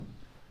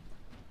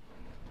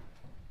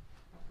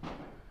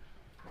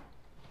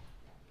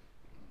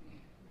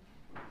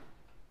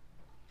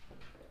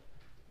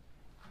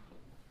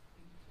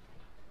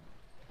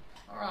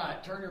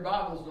Turn your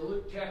Bibles to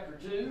Luke chapter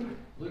 2.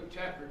 Luke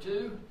chapter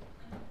 2.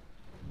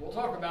 We'll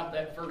talk about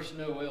that first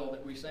Noel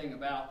that we sang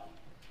about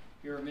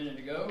here a minute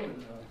ago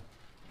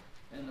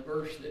and the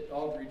verse that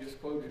Audrey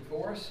just quoted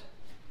for us.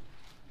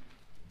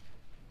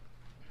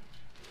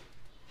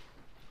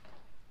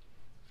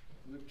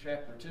 Luke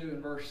chapter 2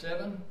 and verse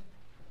 7.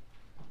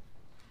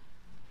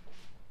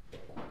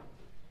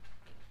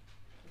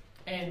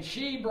 And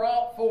she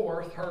brought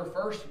forth her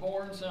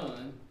firstborn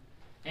son,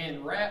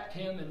 and wrapped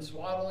him in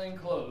swaddling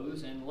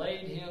clothes, and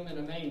laid him in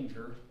a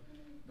manger,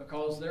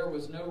 because there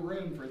was no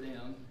room for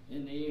them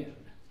in the inn.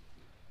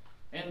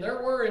 And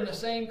there were in the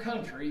same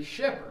country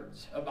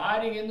shepherds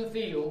abiding in the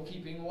field,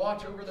 keeping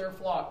watch over their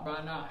flock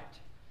by night.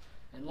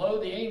 And lo,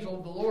 the angel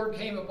of the Lord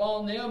came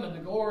upon them, and the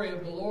glory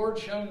of the Lord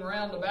shone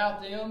round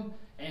about them,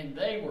 and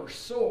they were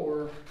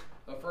sore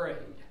afraid.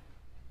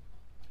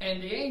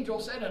 And the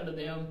angel said unto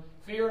them,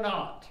 Fear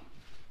not,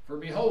 for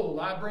behold,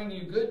 I bring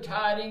you good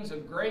tidings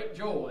of great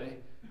joy,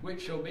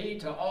 which shall be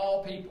to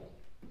all people.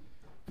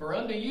 For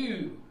unto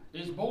you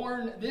is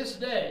born this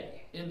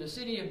day in the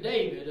city of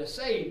David a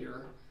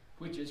Savior,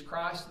 which is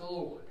Christ the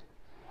Lord.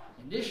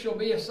 And this shall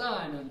be a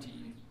sign unto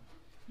you.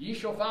 Ye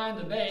shall find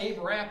the babe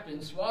wrapped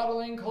in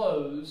swaddling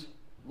clothes,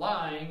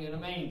 lying in a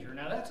manger.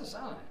 Now that's a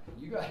sign.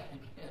 You got to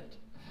get.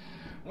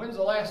 When's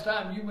the last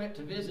time you went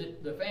to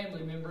visit the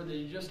family member that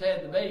had just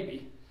had the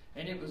baby,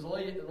 and it was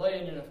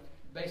laying in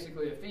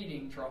basically a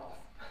feeding trough?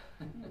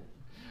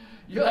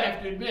 You'll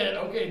have to admit,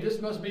 okay,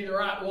 this must be the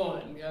right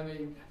one. I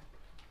mean,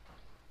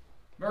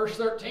 verse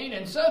 13,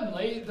 and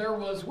suddenly there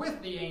was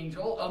with the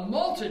angel a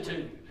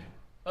multitude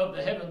of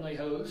the heavenly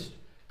host,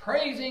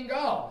 praising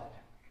God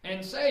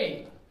and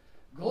saying,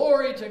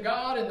 Glory to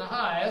God in the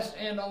highest,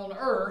 and on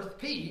earth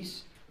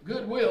peace,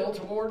 goodwill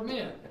toward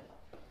men.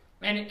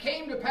 And it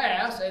came to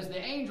pass, as the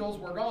angels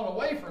were gone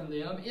away from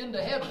them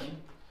into heaven,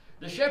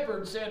 the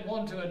shepherds said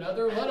one to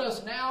another, Let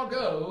us now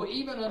go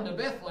even unto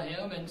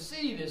Bethlehem, and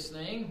see this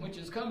thing which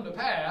is come to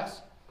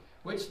pass,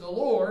 which the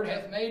Lord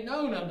hath made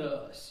known unto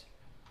us.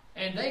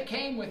 And they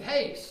came with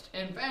haste,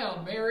 and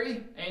found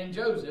Mary and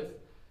Joseph,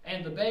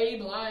 and the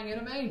babe lying in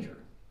a manger.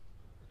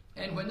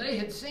 And when they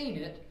had seen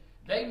it,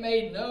 they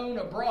made known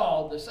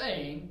abroad the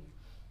saying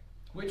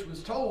which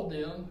was told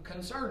them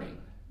concerning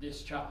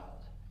this child.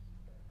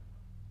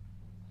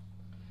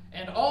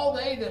 And all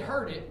they that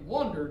heard it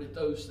wondered at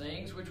those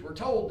things which were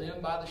told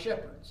them by the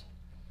shepherds.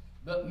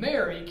 But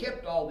Mary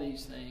kept all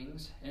these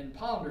things, and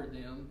pondered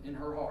them in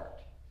her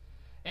heart.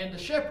 And the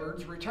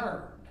shepherds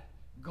returned,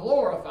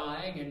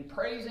 glorifying and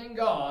praising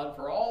God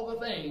for all the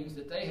things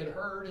that they had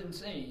heard and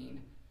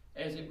seen,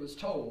 as it was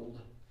told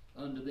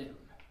unto them.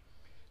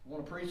 I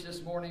want to preach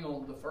this morning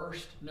on the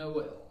first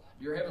Noel.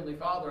 Dear Heavenly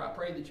Father, I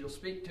pray that you'll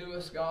speak to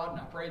us, God,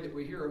 and I pray that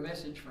we hear a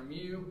message from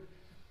you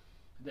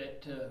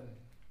that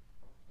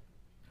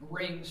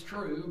rings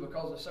true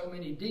because of so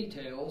many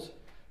details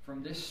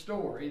from this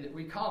story that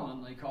we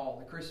commonly call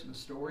the Christmas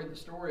story, the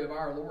story of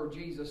our Lord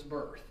Jesus'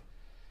 birth.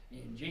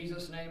 In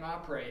Jesus' name I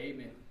pray,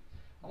 amen.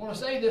 I want to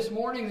say this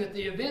morning that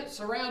the events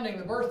surrounding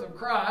the birth of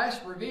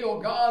Christ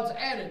reveal God's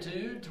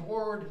attitude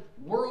toward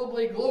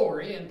worldly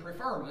glory and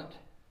preferment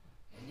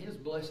in His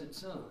blessed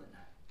Son.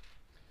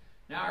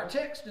 Now our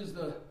text is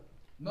the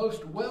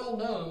most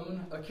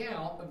well-known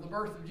account of the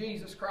birth of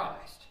Jesus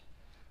Christ.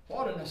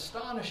 What an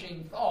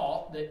astonishing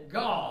thought that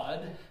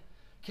God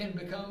can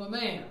become a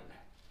man.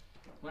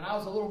 When I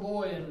was a little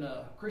boy in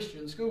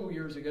Christian school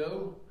years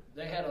ago,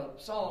 they had a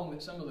song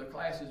that some of the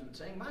classes would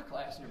sing. My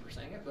class never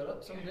sang it,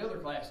 but some of the other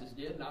classes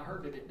did, and I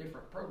heard it at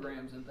different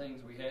programs and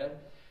things we had.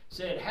 It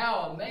said,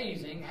 how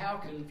amazing, how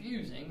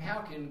confusing,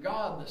 how can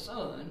God the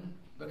Son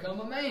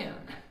become a man?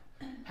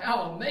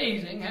 How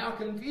amazing, how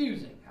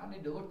confusing. I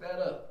need to look that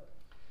up,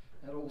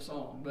 that old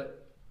song. But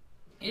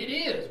it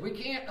is. We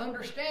can't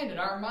understand it.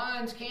 Our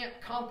minds can't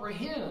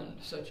comprehend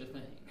such a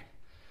thing.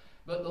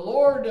 But the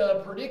Lord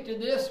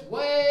predicted this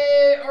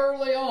way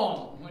early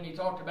on when He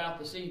talked about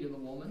the seed of the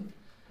woman.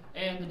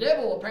 And the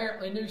devil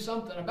apparently knew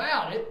something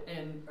about it,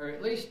 or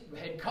at least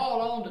had caught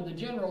on to the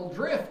general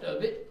drift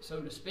of it, so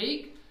to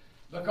speak,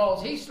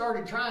 because he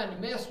started trying to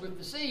mess with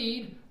the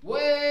seed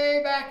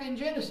way back in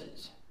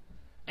Genesis.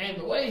 And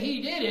the way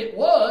he did it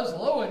was,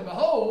 lo and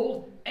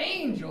behold,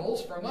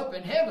 angels from up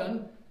in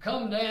heaven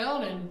come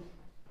down and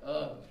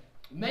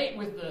mate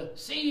with the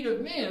seed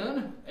of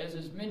men, as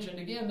is mentioned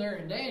again there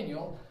in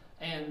Daniel,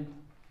 and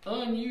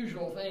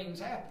unusual things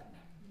happened.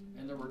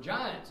 And there were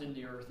giants in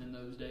the earth in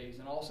those days,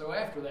 and also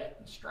after that.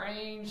 And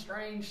strange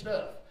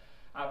stuff.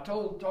 I've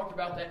talked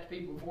about that to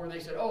people before, and they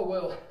said, oh,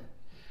 well,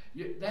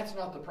 that's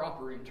not the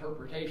proper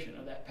interpretation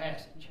of that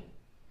passage.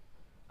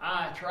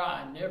 I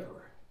try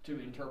never to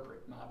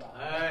interpret my Bible.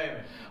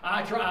 Amen.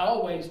 I try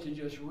always to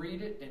just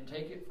read it and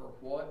take it for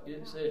what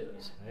it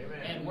says. Amen.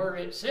 And where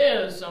it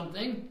says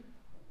something,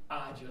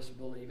 I just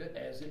believe it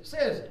as it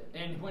says it.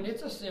 And when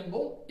it's a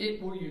symbol,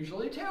 it will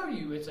usually tell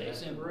you it's a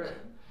symbol.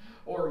 Correct.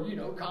 Or,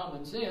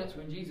 common sense,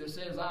 when Jesus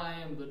says, I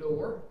am the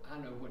door, I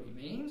know what he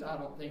means. I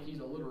don't think he's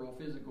a literal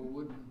physical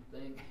wooden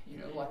thing,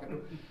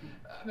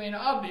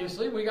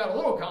 obviously we got a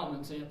little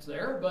common sense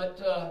there,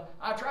 but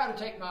I try to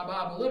take my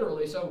Bible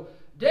literally. So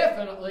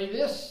definitely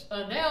this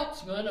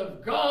announcement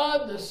of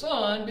God the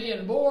Son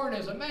being born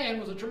as a man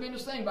was a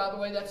tremendous thing. By the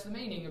way, that's the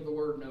meaning of the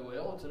word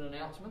Noel. It's an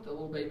announcement that a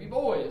little baby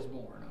boy is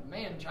born, a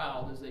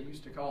man-child as they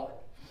used to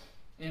call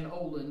it in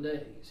olden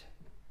days.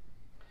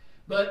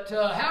 But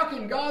how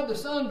can God the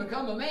Son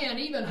become a man,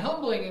 even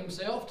humbling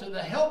himself to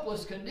the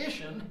helpless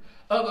condition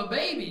of a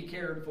baby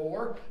cared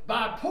for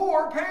by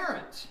poor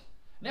parents?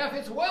 Now, if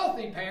it's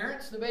wealthy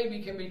parents, the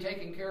baby can be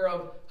taken care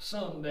of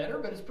some better,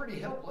 but it's pretty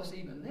helpless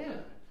even then.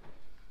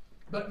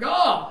 But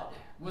God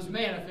was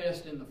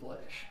manifest in the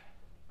flesh.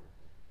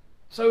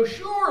 So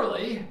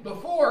surely,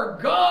 before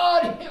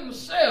God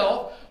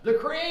himself, the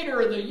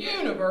creator of the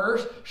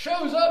universe,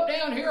 shows up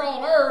down here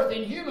on earth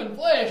in human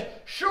flesh,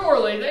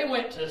 surely they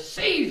went to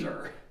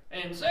Caesar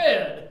and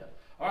said,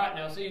 all right,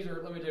 now Caesar,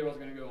 let me tell you what's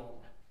going to go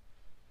on.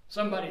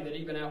 Somebody that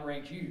even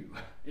outranks you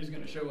is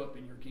going to show up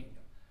in your kingdom.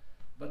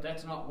 But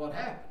that's not what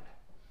happened.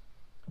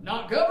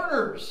 Not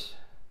governors,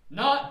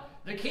 not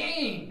the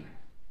king,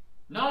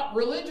 not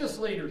religious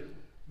leaders.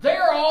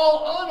 They're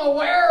all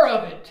unaware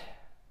of it.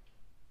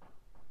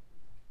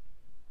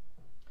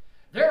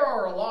 There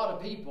are a lot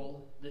of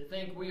people that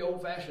think we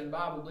old-fashioned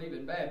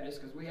Bible-believing Baptists,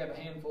 because we have a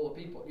handful of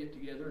people get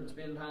together and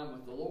spend time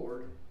with the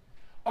Lord,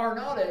 are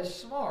not as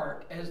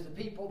smart as the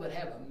people that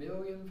have 1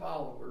 million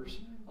followers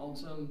on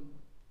some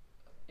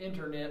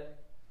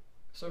internet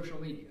social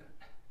media.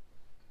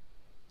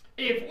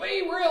 If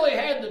we really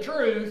had the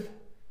truth,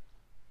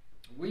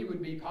 we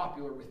would be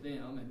popular with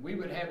them, and we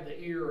would have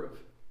the ear of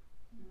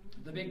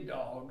the big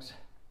dogs.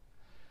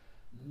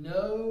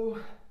 No,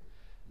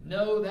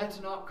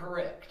 that's not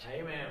correct.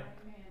 Amen.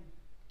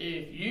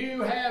 If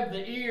you have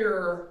the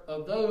ear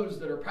of those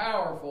that are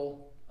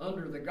powerful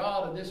under the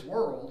God of this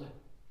world,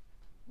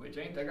 which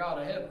ain't the God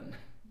of heaven,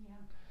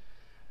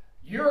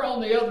 you're on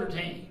the other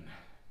team.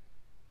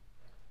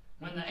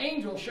 When the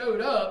angel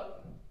showed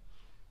up,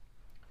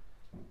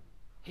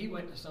 he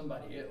went to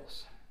somebody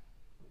else.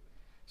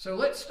 So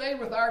let's stay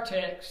with our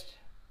text.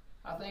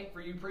 I think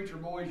for you preacher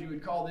boys, you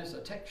would call this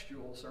a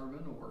textual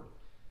sermon, or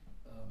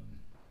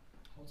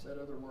what's that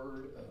other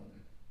word?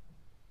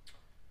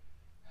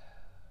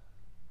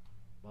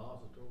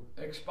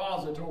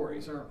 Expository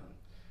sermon.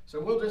 So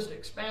we'll just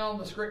expound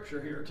the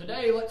scripture here.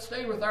 Today, let's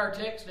stay with our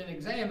text and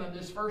examine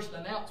this first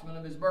announcement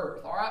of his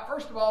birth. All right,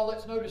 first of all,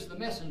 let's notice the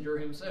messenger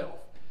himself.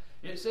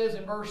 It says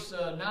in verse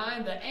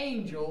 9, the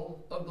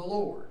angel of the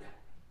Lord.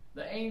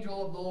 The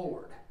angel of the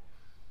Lord.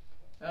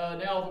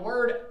 Now, the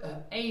word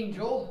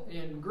angel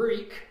in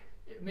Greek,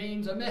 it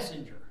means a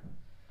messenger.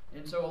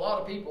 And so a lot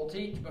of people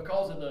teach,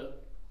 because of the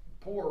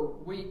poor,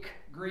 weak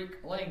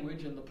Greek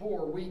language and the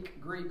poor, weak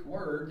Greek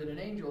word, that an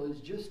angel is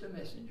just a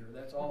messenger.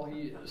 That's all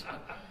he is.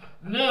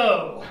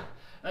 No!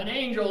 An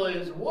angel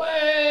is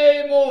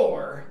way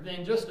more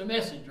than just a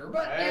messenger.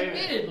 But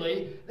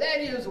admittedly,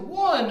 that is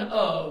one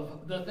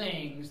of the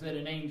things that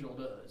an angel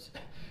does.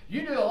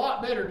 You do a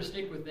lot better to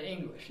stick with the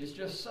English. It's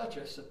just such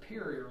a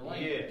superior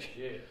language.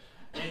 Yes.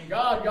 And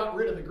God got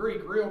rid of the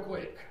Greek real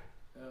quick.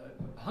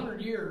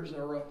 100 years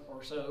or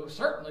so,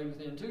 certainly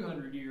within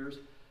 200 years,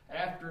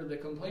 after the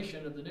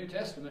completion of the New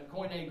Testament,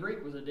 Koine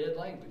Greek was a dead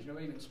language.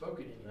 Nobody even spoke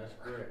it anymore. That's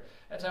correct.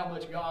 That's how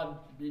much God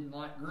didn't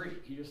like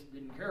Greek. He just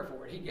didn't care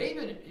for it. He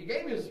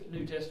gave his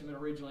New Testament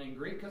originally in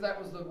Greek because that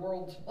was the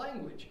world's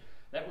language.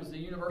 That was the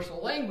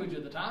universal language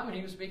of the time, and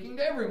he was speaking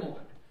to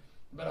everyone.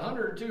 But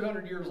 100 or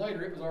 200 years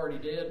later, it was already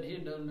dead, and he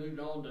had done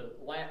moved on to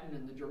Latin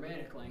and the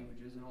Germanic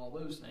languages and all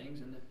those things.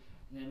 And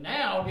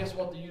now, guess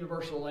what the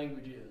universal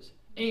language is?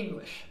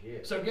 English.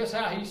 Yes. So guess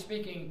how he's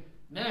speaking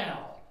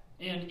now?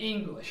 In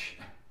English.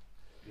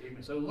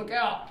 Amen. So look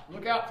out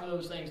for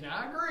those things. Now,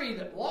 I agree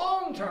that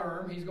long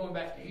term, he's going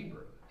back to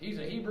Hebrew. He's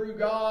a Hebrew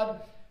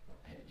God.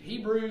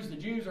 Hebrews, the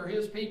Jews are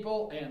his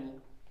people, and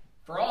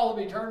for all of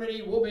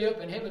eternity, we'll be up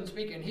in heaven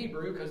speaking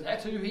Hebrew because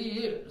that's who he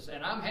is.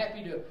 And I'm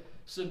happy to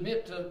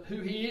submit to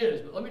who he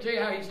is. But let me tell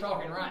you how he's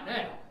talking right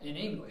now in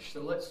English.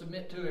 So let's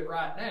submit to it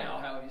right now,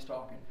 how he's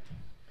talking.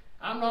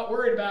 I'm not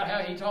worried about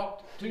how he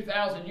talked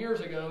 2,000 years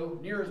ago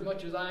near as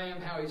much as I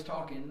am how he's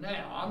talking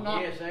now. I'm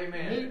not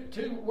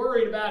too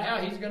worried about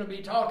how he's going to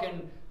be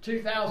talking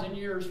 2,000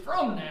 years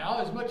from now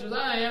as much as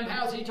I am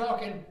how's he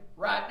talking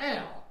right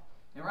now.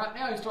 And right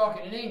now he's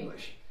talking in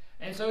English.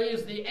 And so he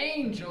is the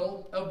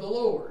angel of the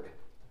Lord.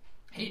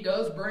 He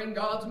does bring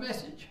God's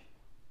message.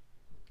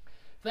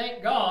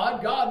 Thank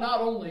God, God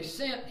not only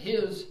sent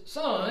his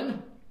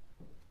son,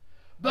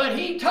 but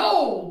he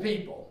told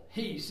people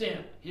he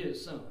sent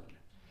his son.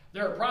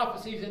 There are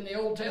prophecies in the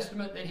Old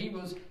Testament that he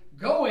was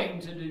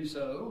going to do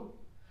so.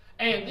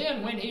 And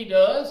then when he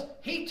does,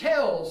 he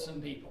tells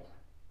some people.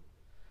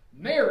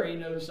 Mary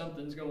knows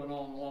something's going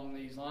on along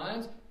these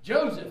lines.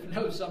 Joseph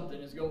knows something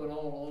is going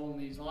on along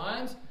these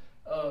lines.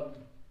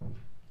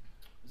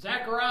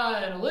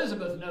 Zechariah and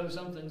Elizabeth know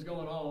something's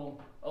going on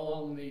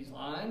along these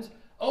lines.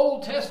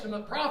 Old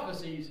Testament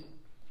prophecies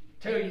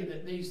tell you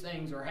that these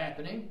things are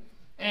happening.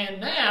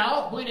 And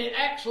now, when it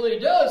actually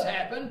does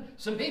happen,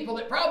 some people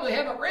that probably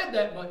haven't read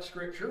that much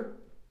Scripture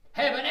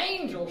have an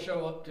angel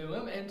show up to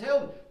them and tell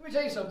them. Let me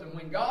tell you something.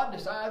 When God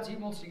decides He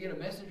wants to get a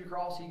message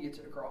across, He gets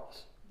it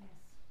across.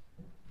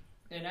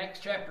 Yes. In Acts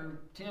chapter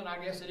 10,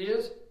 I guess it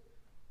is,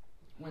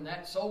 when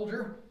that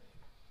soldier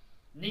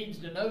needs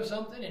to know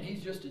something and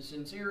he's just as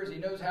sincere as he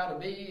knows how to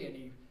be, and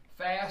he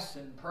fasts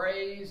and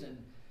prays and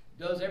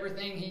does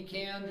everything he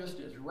can just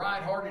as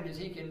right-hearted as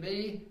he can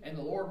be, and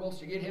the Lord wants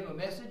to get him a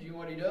message, you know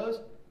what He does?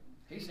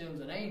 He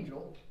sends an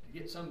angel to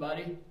get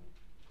somebody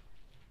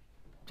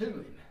to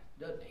him,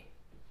 doesn't He?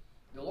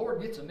 The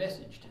Lord gets a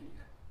message to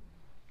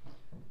you.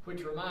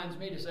 Which reminds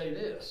me to say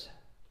this.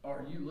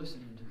 Are you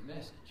listening to the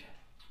message?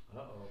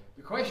 Uh-oh.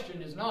 The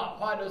question is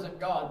not, why doesn't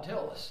God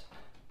tell us?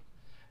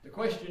 The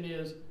question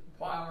is,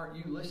 why aren't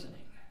you listening?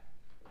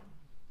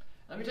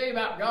 Let me tell you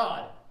about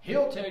God.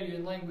 He'll tell you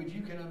in language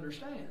you can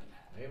understand.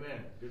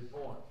 Amen. Good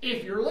point.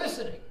 If you're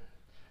listening.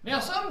 Now,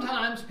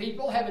 sometimes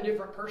people have a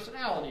different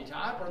personality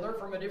type, or they're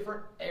from a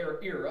different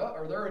era,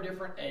 or they're a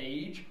different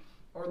age,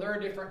 or they're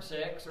a different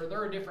sex, or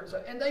they're a different...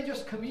 and they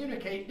just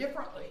communicate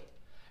differently.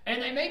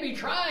 And they may be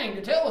trying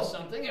to tell us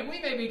something, and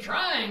we may be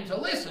trying to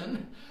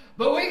listen,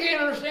 but we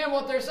can't understand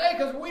what they're saying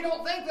because we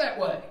don't think that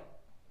way.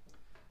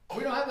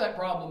 We don't have that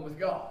problem with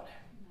God.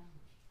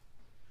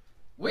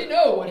 We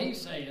know what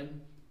He's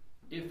saying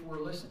if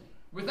we're listening.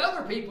 With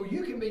other people,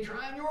 you can be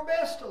trying your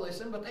best to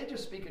listen, but they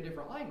just speak a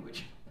different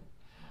language.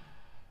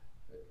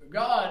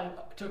 God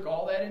took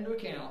all that into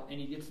account, and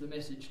He gets the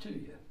message to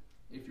you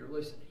if you're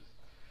listening.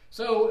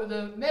 So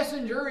the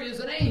messenger is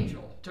an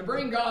angel to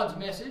bring God's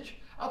message.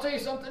 I'll tell you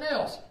something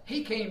else.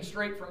 He came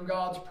straight from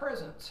God's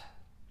presence.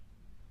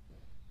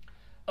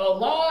 A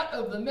lot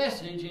of the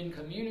message in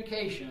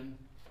communication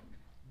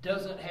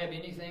doesn't have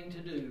anything to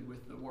do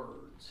with the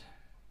words.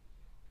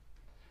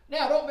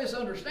 Now, don't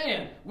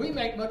misunderstand. We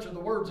make much of the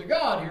words of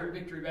God here at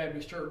Victory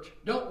Baptist Church,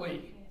 don't we?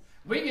 Yes.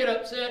 We get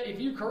upset if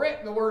you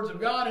correct the words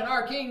of God in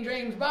our King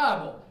James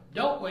Bible,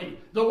 don't we?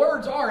 The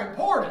words are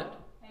important,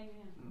 amen,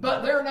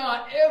 but they're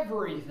not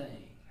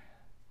everything.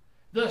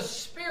 The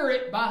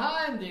Spirit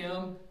behind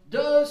them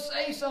does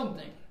say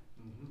something.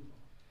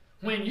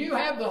 Mm-hmm. When you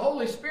have the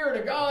Holy Spirit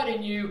of God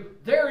in you,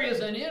 there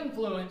is an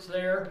influence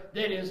there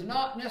that is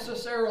not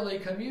necessarily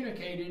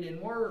communicated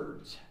in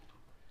words.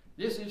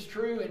 This is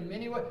true in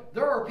many ways.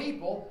 There are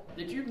people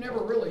that you've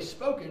never really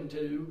spoken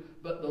to,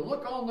 but the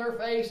look on their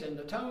face and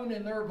the tone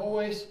in their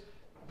voice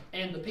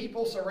and the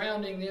people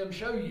surrounding them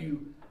show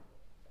you,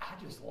 I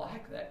just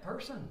like that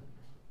person.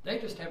 They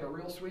just have a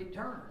real sweet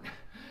turn.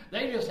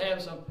 They just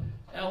have some...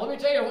 Now, let me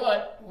tell you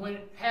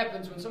what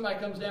happens when somebody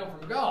comes down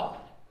from God.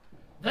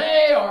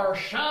 They are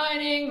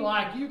shining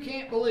like you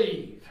can't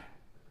believe.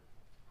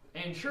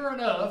 And sure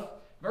enough,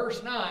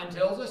 verse 9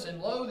 tells us,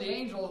 and lo, the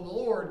angel of the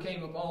Lord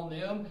came upon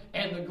them,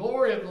 and the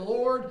glory of the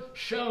Lord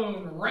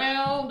shone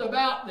round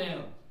about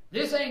them.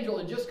 This angel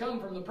had just come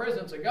from the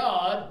presence of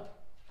God,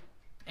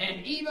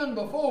 and even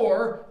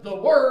before the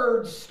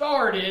words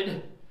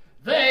started,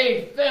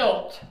 they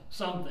felt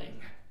something.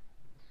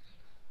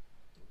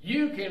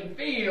 You can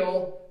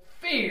feel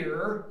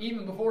fear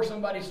even before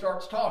somebody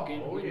starts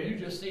talking when you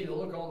just see the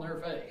look on their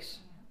face.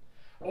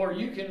 Or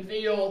you can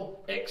feel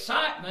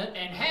excitement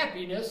and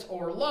happiness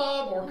or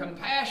love or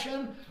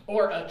compassion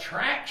or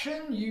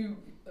attraction, you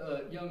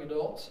young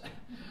adults.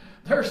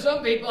 There's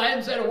some people I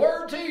haven't said a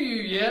word to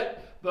you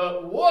yet,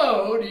 but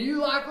whoa, do you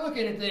like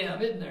looking at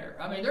them, isn't there?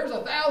 I mean, there's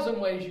 1,000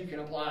 ways you can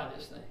apply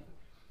this thing.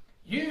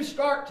 You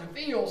start to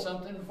feel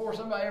something before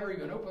somebody ever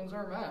even opens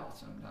their mouth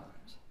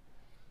sometimes.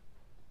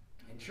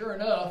 And sure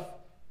enough,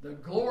 the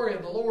glory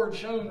of the Lord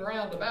shone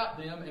round about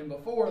them, and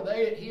before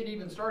he had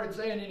even started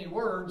saying any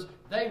words,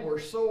 they were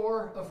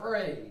sore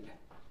afraid.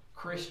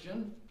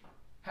 Christian,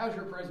 how's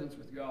your presence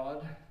with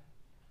God?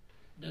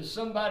 Does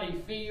somebody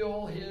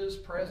feel His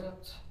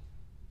presence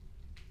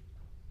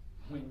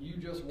when you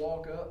just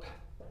walk up?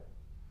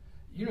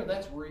 You know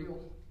that's real.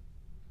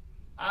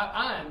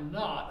 I am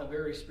not a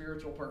very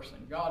spiritual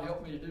person. God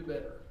help me to do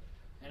better.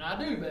 And I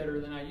do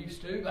better than I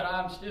used to, but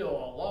I'm still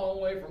a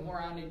long way from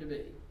where I need to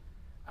be.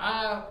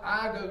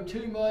 I go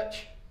too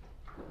much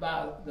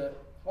by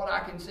what I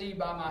can see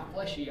by my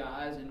fleshy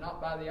eyes and not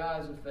by the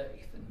eyes of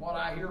faith, and what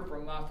I hear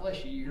from my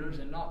fleshy ears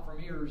and not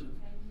from ears of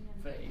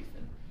faith,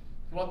 and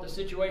what the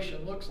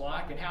situation looks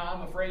like and how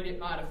I'm afraid it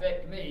might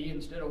affect me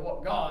instead of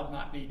what God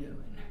might be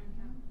doing.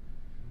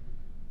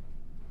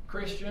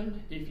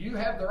 Christian, if you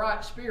have the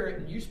right spirit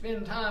and you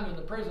spend time in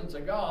the presence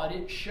of God,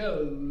 it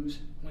shows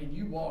when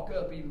you walk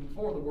up even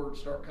before the words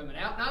start coming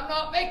out. And I'm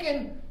not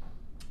making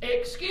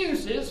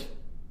excuses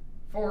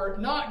for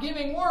not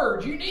giving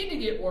words. You need to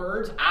get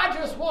words. I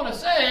just want to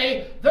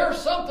say there's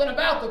something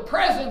about the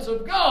presence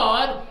of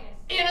God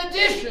in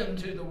addition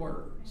to the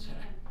words.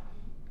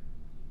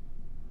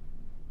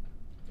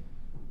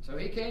 So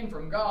He came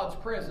from God's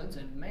presence,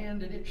 and man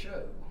did it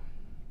show.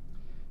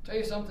 Tell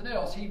you something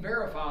else. He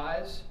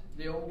verifies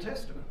the Old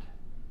Testament.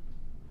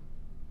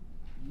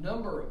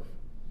 Number of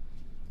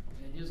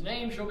And his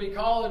name shall be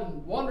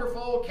called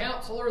Wonderful,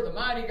 Counselor, the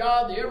Mighty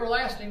God, the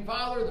Everlasting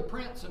Father, the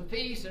Prince of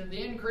Peace, and of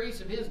the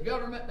increase of his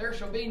government there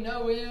shall be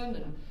no end.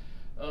 And,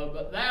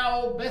 but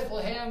thou,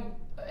 Bethlehem,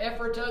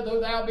 Ephratah, though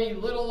thou be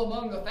little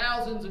among the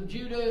thousands of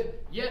Judah,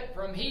 yet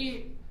from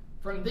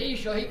thee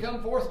shall he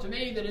come forth to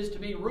me that is to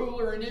be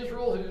ruler in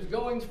Israel, whose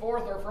goings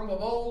forth are from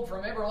of old,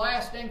 from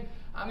everlasting.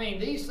 I mean,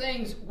 these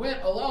things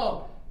went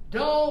along.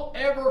 Don't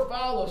ever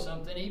follow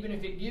something, even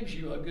if it gives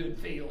you a good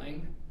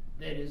feeling,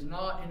 that is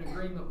not in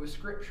agreement with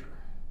Scripture.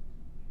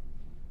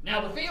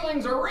 Now, the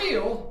feelings are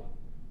real,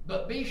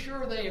 but be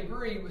sure they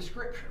agree with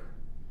Scripture.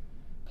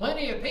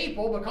 Plenty of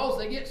people, because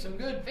they get some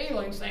good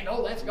feelings, think,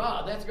 oh, that's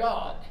God, that's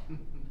God.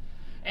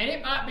 And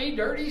it might be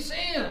dirty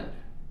sin.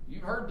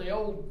 You've heard the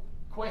old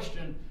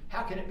question,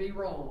 how can it be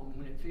wrong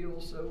when it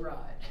feels so right?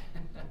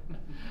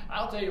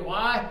 I'll tell you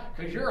why.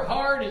 Because your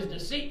heart is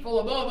deceitful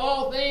above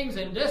all things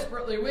and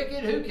desperately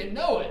wicked. Who can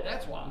know it?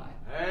 That's why.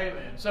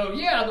 Amen. So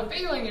yeah, the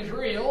feeling is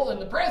real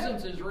and the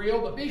presence is real,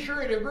 but be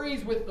sure it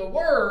agrees with the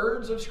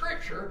words of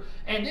Scripture.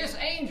 And this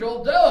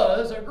angel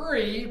does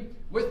agree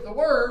with the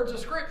words of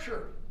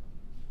Scripture.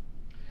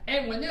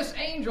 And when this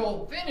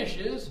angel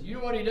finishes, you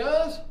know what he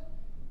does?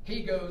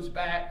 He goes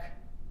back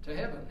to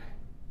heaven.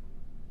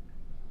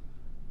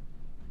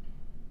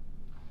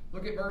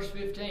 Look at verse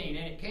 15.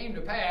 And it came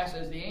to pass,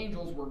 as the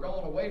angels were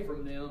gone away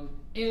from them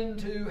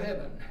into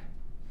heaven.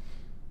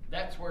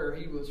 That's where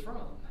he was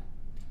from.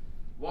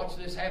 Watch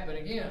this happen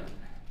again.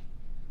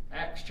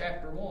 Acts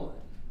chapter 1.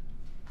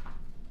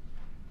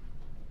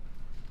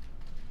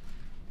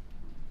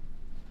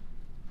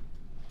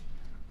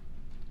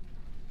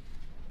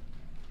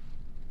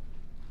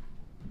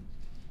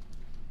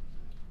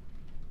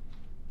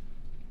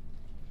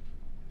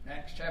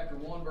 Acts chapter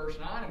 1, verse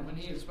 9, and when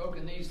he had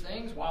spoken these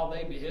things, while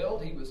they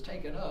beheld, he was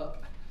taken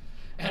up,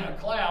 and a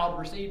cloud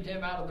received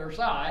him out of their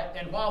sight.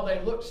 And while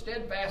they looked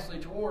steadfastly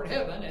toward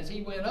heaven, as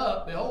he went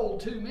up,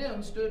 behold, two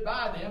men stood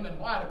by them in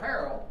white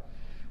apparel,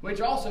 which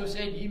also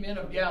said, Ye men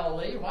of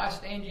Galilee, why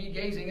stand ye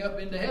gazing up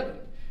into heaven?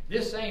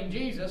 This same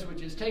Jesus,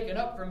 which is taken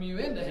up from you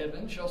into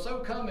heaven, shall so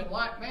come in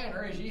like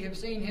manner as ye have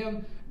seen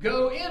him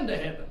go into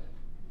heaven.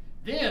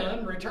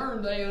 Then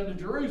returned they unto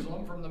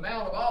Jerusalem from the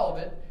Mount of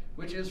Olivet,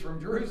 which is from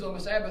Jerusalem a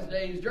Sabbath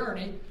day's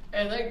journey,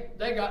 and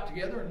they got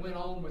together and went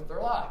on with their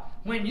life.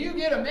 When you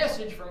get a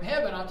message from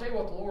heaven, I'll tell you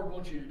what the Lord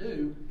wants you to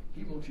do.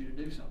 He wants you to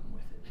do something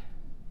with it.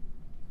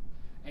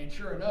 And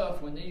sure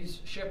enough, when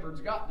these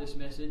shepherds got this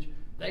message,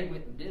 they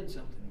went and did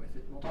something with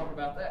it. We'll talk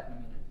about that in a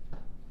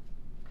minute.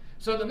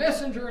 So the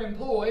messenger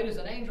employed is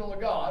an angel of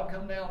God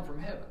come down from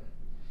heaven.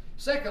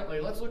 Secondly,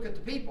 let's look at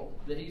the people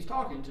that he's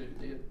talking to,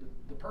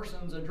 the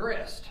persons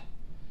addressed.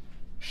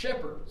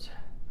 Shepherds.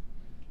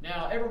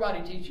 Now,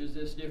 everybody teaches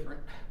this different,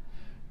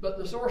 but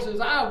the sources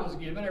I was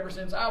given ever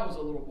since I was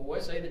a little boy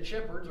say that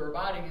shepherds are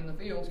abiding in the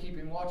fields,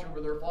 keeping watch over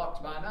their flocks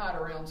by night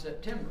around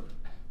September.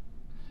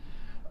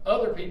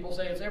 Other people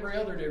say it's every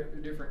other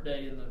different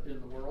day in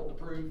the world to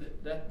prove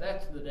that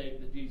that's the date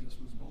that Jesus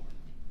was born.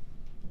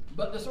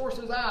 But the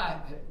sources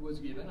I was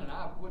given, and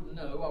I wouldn't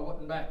know, I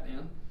wasn't back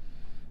then,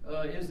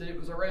 is that it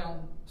was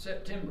around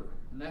September,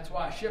 and that's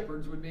why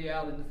shepherds would be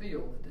out in the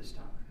field at this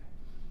time.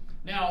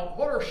 Now,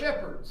 what are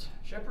shepherds?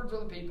 Shepherds are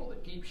the people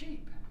that keep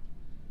sheep.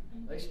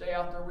 They stay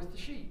out there with the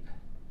sheep.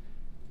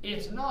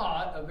 It's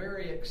not a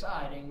very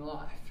exciting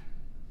life.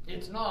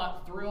 It's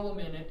not thrill a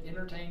minute,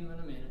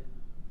 entertainment a minute.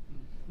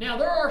 Now,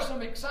 there are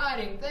some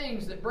exciting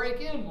things that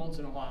break in once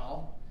in a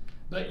while,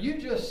 but you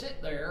just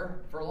sit there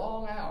for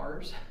long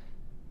hours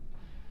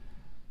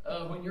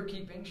when you're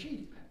keeping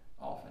sheep,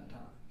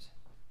 oftentimes.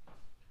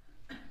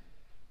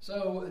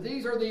 So,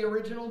 these are the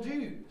original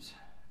Jews.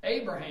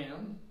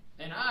 Abraham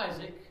and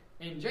Isaac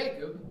and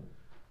Jacob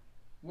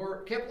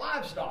kept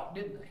livestock,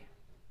 didn't they?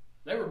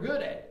 They were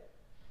good at it.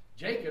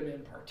 Jacob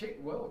in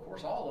particular, well, of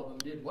course, all of them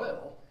did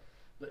well,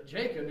 but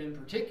Jacob in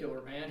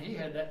particular, man, he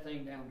had that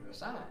thing down to a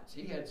science.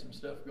 He had some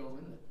stuff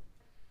going that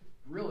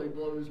really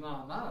blows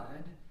my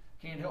mind.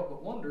 Can't help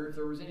but wonder if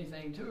there was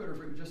anything to it or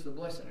if it was just the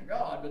blessing of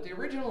God. But the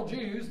original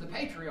Jews, the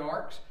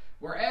patriarchs,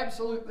 were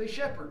absolutely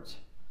shepherds.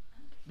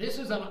 This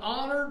is an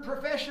honored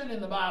profession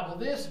in the Bible.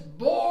 This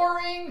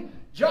boring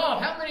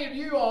job. How many of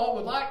you all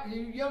would like,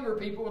 you younger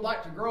people, would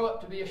like to grow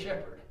up to be a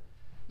shepherd?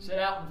 Sit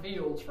out in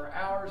fields for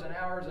hours and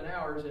hours and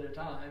hours at a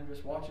time,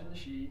 just watching the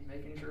sheep,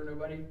 making sure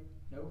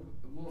no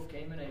wolf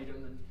came and ate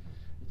them, and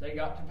that they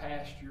got to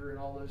pasture and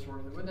all those sort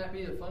of things. Wouldn't that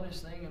be the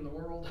funnest thing in the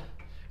world?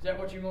 Is that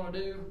what you want to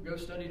do? Go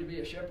study to be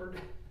a shepherd?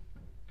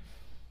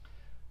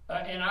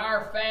 In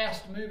our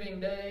fast-moving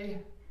day,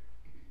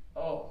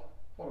 oh,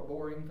 what a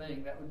boring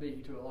thing that would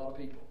be to a lot of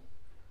people.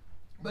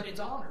 But it's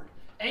honored.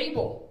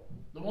 Abel,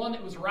 the one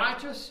that was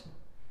righteous,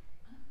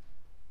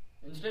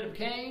 instead of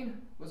Cain,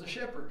 was a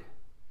shepherd.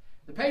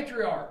 The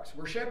patriarchs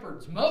were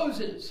shepherds.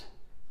 Moses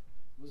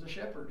was a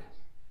shepherd.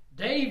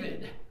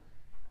 David.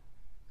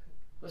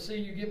 Let's see,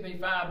 you give me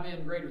 5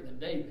 men greater than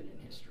David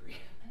in history.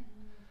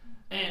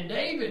 And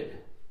David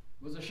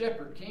was a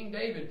shepherd. King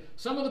David.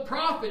 Some of the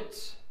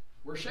prophets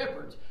were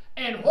shepherds.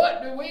 And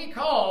what do we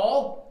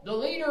call the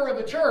leader of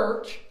a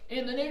church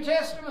in the New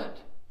Testament?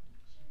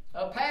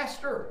 A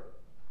pastor.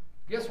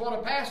 Guess what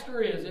a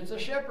pastor is? It's a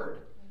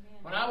shepherd. Amen.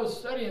 When I was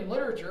studying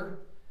literature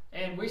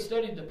and we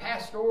studied the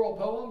pastoral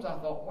poems, I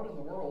thought, what in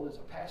the world is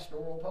a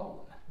pastoral poem?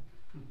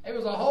 It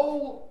was a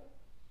whole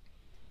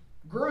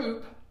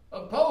group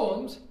of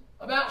poems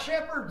about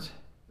shepherds.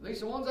 At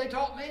least the ones they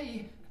taught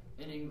me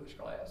in English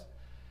class.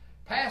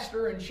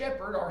 Pastor and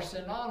shepherd are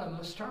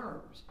synonymous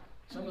terms.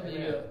 Some of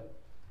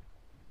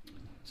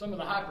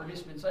the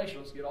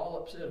hyper-dispensationalists get all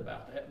upset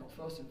about that and they'll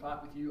fuss and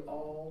fight with you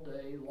all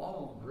day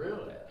long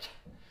about that.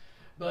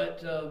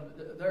 But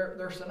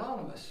they're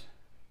synonymous.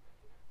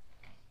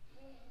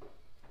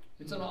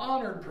 It's an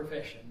honored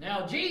profession.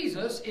 Now,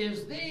 Jesus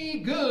is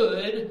the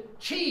good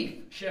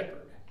chief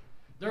shepherd.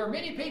 There are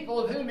many people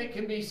of whom it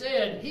can be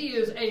said he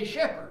is a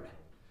shepherd.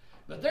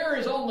 But there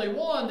is only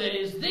one that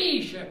is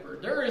the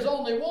shepherd. There is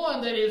only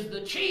one that is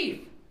the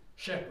chief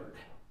shepherd.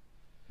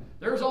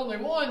 There's only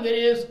one that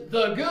is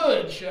the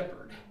good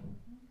shepherd.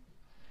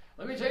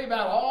 Let me tell you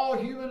about all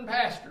human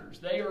pastors.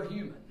 They are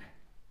human.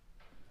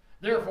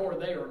 Therefore,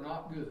 they are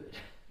not good.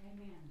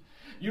 Amen.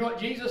 You know what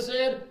Jesus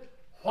said?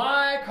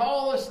 Why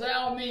callest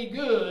thou me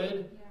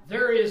good? Yeah.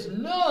 There is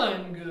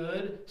none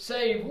good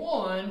save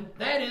one,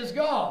 that is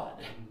God.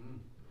 Mm-hmm.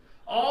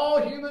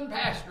 All human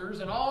pastors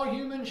and all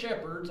human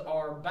shepherds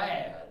are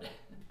bad.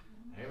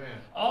 Amen.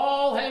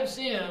 All have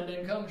sinned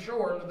and come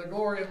short of the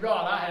glory of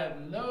God. I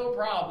have no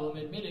problem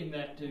admitting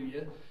that to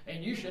you,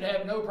 and you should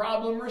have no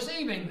problem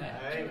receiving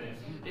that. Amen.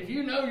 If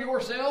you know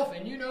yourself,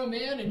 and you know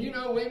men, and you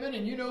know women,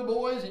 and you know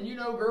boys, and you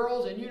know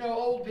girls, and you know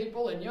old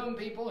people, and young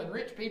people, and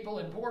rich people,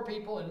 and poor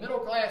people, and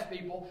middle-class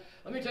people,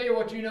 let me tell you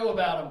what you know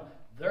about them.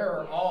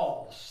 They're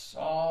all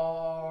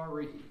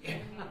sorry.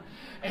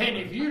 And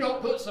if you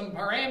don't put some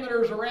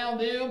parameters around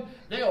them,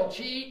 they'll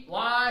cheat,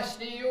 lie,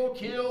 steal,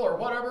 kill, or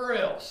whatever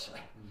else.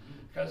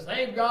 Because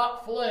they've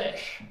got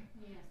flesh.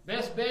 Yes.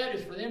 Best bet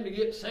is for them to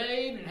get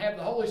saved and have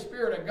the Holy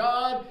Spirit of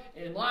God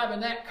enliven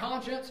that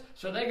conscience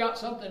so they got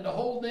something to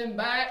hold them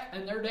back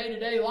in their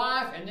day-to-day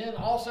life, and then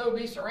also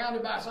be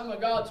surrounded by some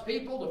of God's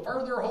people to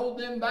further hold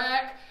them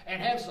back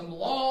and have some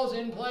laws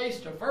in place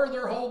to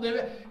further hold them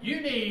back.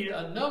 You need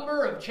a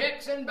number of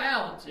checks and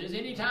balances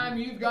anytime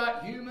you've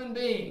got human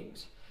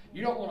beings.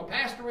 You don't want a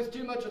pastor with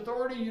too much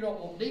authority. You don't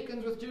want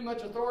deacons with too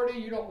much authority.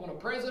 You don't want a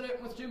president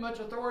with too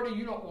much authority.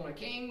 You don't want a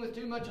king with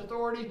too much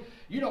authority.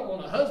 You don't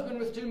want a husband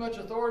with too much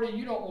authority.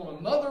 You don't want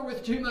a mother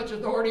with too much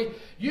authority.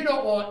 You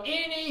don't want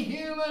any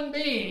human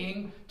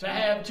being to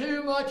have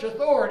too much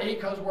authority,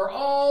 because we're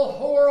all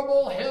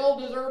horrible,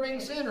 hell-deserving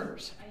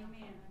sinners.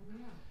 Amen.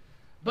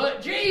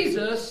 But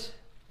Jesus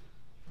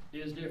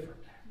is different.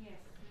 Yes.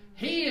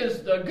 He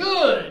is the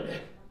good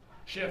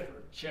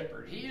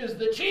shepherd. He is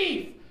the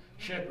chief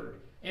shepherd.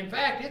 In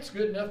fact, it's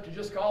good enough to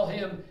just call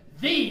him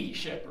the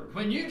shepherd.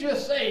 When you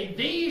just say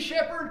the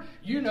shepherd,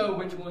 you know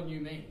which one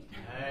you mean.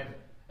 Amen.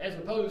 As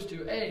opposed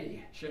to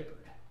a shepherd.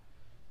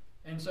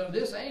 And so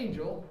this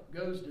angel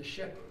goes to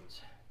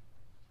shepherds.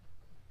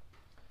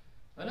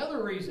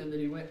 Another reason that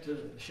he went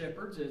to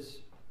shepherds, as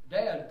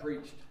Dad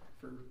preached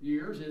for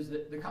years, is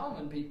that the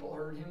common people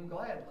heard him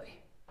gladly.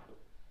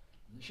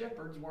 The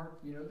shepherds weren't,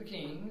 the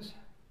kings.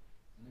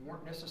 And they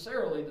weren't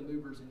necessarily the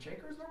movers and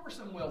shakers. There were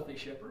some wealthy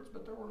shepherds,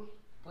 but there were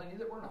plenty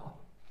that were not.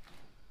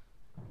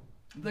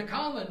 The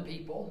common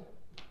people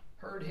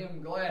heard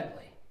him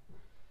gladly.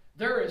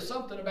 There is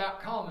something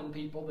about common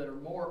people that are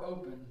more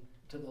open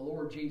to the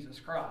Lord Jesus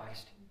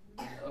Christ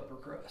than the upper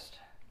crust.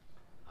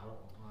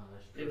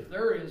 If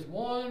there is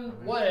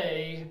one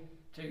way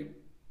to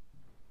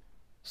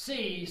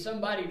see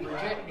somebody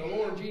reject the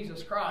Lord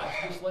Jesus Christ,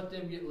 just let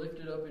them get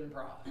lifted up in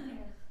pride.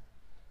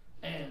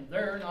 And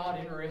they're not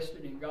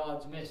interested in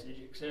God's message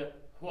except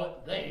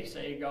what they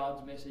say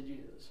God's message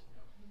is.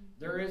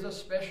 There is a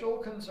special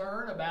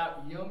concern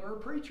about younger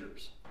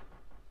preachers.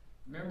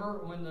 Remember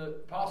when the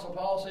Apostle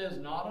Paul says,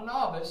 not a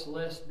novice,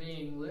 lest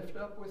being lifted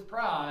up with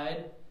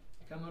pride,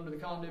 come under the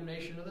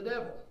condemnation of the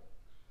devil.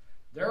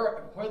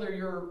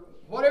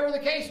 Whatever the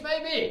case may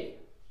be,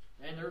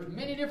 and there's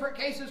many different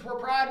cases where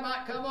pride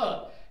might come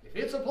up. If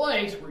it's a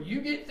place where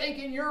you get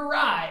thinking you're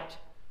right,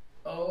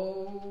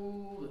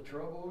 oh, the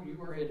trouble you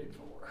are headed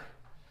for.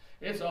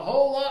 It's a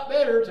whole lot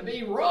better to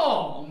be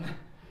wrong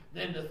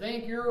than to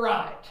think you're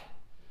right.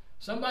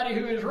 Somebody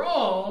who is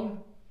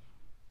wrong,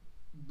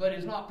 but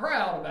is not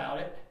proud about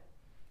it,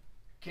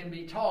 can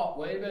be taught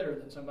way better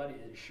than somebody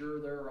that is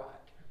sure they're right.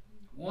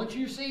 Once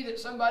you see that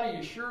somebody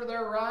is sure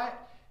they're right,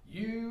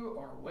 you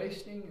are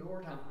wasting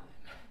your time.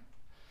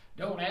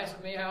 Don't ask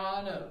me how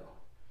I know.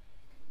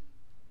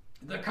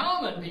 The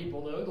common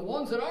people, though, the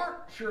ones that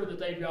aren't sure that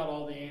they've got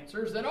all the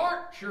answers, that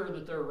aren't sure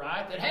that they're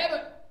right, that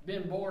haven't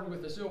been born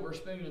with a silver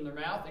spoon in their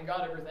mouth and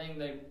got everything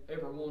they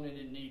ever wanted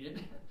and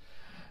needed,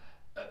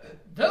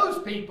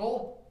 those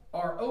people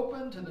are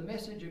open to the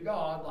message of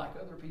God like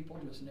other people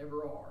just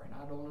never are, and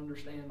I don't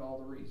understand all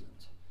the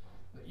reasons.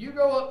 But you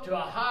go up to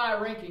a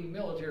high-ranking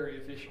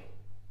military official,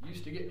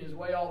 used to get in his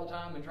way all the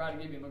time and try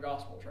to give him a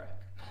gospel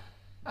tract.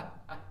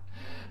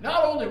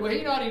 Not only will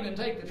he not even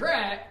take the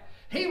track,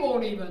 he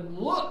won't even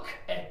look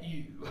at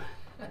you.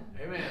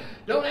 Amen.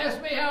 Don't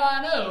ask me how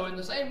I know. In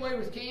the same way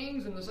with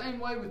kings, in the same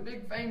way with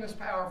big, famous,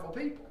 powerful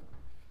people.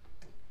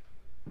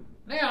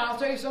 Now, I'll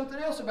tell you something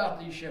else about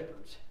these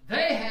shepherds.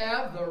 They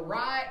have the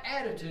right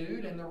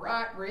attitude and the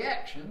right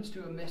reactions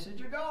to a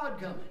message of God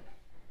coming.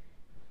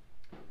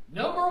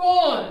 Number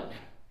one,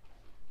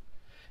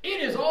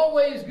 it is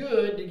always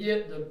good to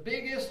get the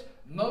biggest,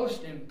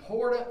 most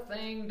important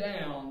thing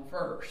down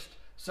first.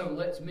 So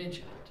let's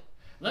mention it.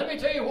 Let me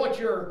tell you what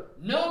your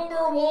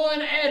number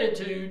one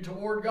attitude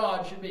toward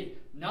God should be.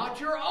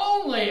 Not your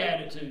only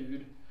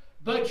attitude,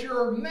 but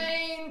your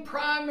main,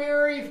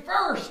 primary,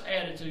 first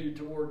attitude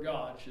toward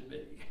God should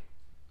be.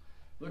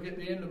 Look at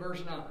the end of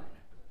verse 9.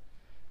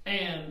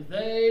 And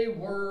they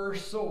were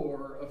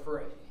sore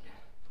afraid.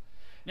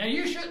 Now,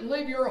 you shouldn't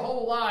live your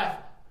whole life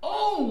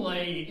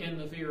only in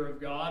the fear of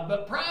God,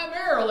 but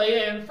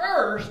primarily and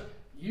first,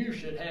 you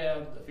should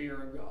have the fear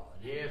of God.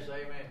 Yes,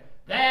 amen.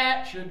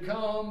 That should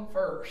come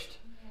first.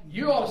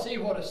 You ought to see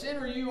what a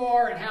sinner you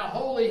are and how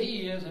holy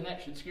He is, and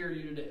that should scare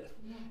you to death.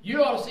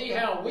 You ought to see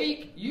how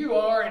weak you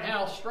are and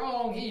how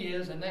strong He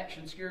is, and that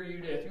should scare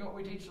you to death. You know what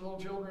we teach the little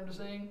children to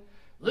sing?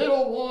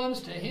 Little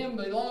ones to Him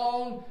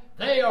belong.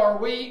 They are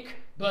weak,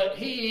 but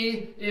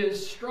He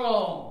is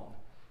strong.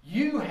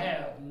 You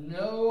have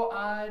no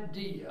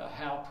idea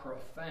how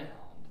profound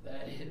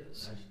that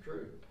is. That's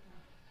true.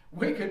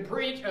 We could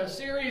preach a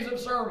series of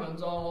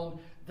sermons on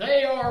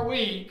they are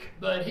weak,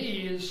 but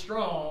He is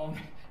strong.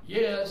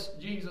 Yes,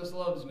 Jesus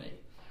loves me.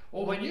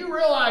 Well, when you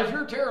realize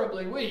you're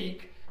terribly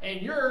weak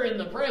and you're in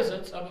the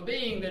presence of a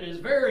being that is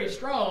very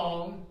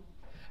strong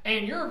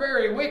and you're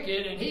very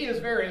wicked and He is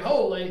very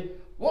holy,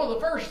 one of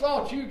the first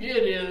thoughts you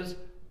get is,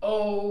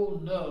 oh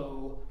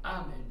no,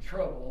 I'm in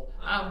trouble.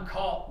 I'm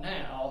caught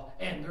now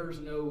and there's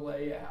no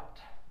way out.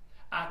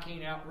 I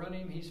can't outrun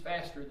Him, He's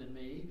faster than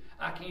me.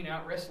 I can't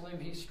out-wrestle Him,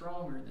 He's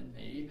stronger than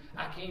me.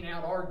 I can't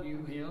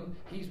out-argue Him,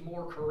 He's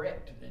more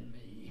correct than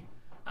me.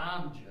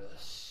 I'm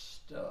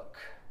just stuck.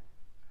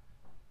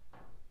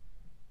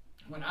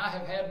 When I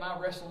have had my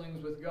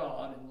wrestlings with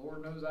God, and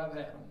Lord knows I've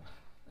had them,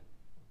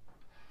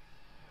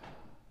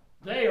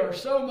 they are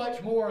so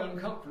much more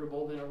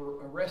uncomfortable than a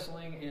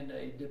wrestling and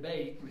a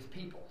debate with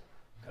people.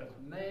 Because,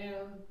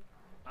 man,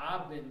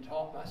 I've been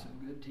taught by some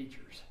good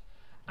teachers.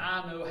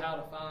 I know how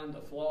to find the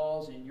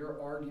flaws in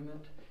your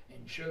argument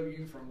and show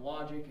you from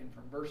logic and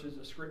from verses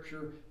of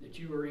Scripture that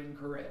you are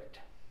incorrect.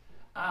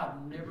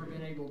 I've never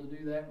been able to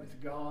do that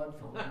with God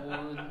for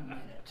 1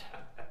 minute.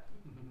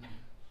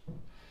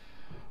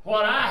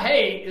 What I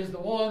hate is the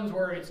ones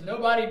where it's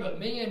nobody but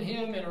me and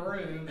Him in a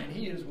room and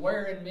He is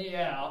wearing me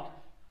out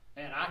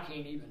and I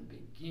can't even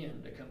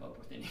begin to come up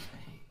with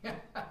anything.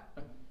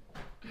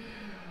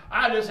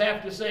 I just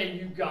have to say,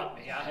 you got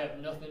me. I have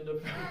nothing to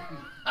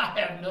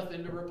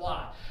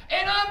reply.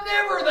 And I'm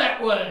never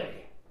that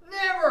way.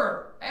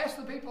 Never. Ask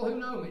the people who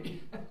know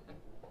me.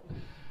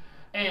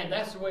 And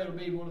that's the way it'll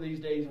be one of these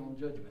days on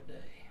Judgment Day.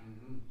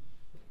 Mm-hmm.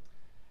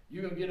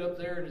 You're going to get up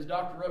there, and as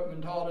Dr.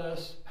 Ruckman taught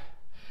us,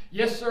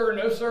 yes, sir,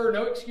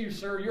 no excuse,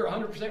 sir. You're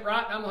 100%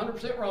 right, and I'm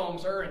 100% wrong,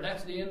 sir, and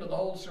that's the end of the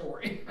whole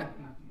story.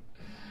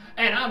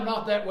 And I'm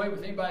not that way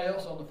with anybody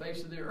else on the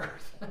face of the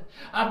earth.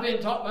 I've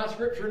been taught by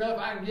Scripture enough,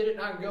 I can get it,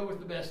 and I can go with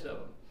the best of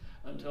them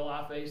until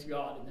I face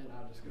God, and then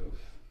I just go,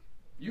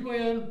 you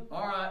win,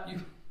 all right. You.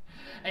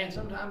 And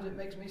sometimes it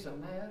makes me so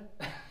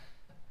mad.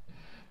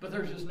 But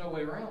there's just no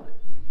way around it.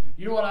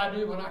 You know what I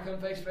do when I come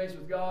face to face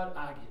with God?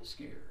 I get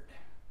scared.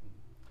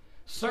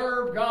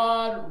 Serve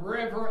God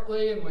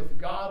reverently and with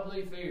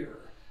godly fear.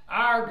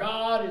 Our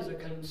God is a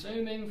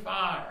consuming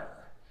fire.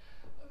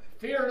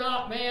 Fear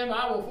not, man,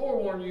 I will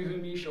forewarn you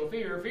whom ye shall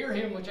fear. Fear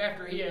him which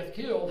after he hath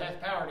killed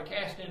hath power to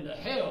cast into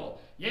hell.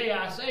 Yea,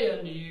 I say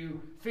unto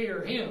you,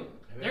 fear him.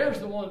 Amen. There's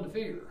the one to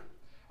fear.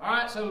 All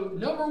right, so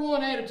number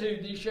one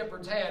attitude these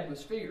shepherds had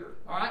was fear.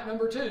 All right,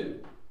 number two,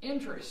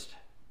 interest.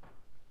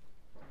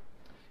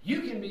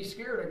 You can be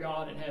scared of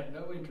God and have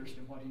no interest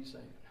in what He's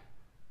saying.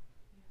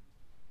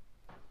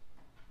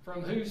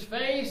 From whose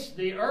face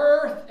the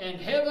earth and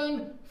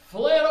heaven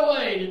fled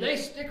away. Did they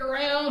stick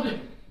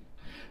around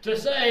to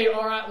say,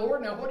 all right,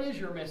 Lord, now what is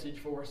your message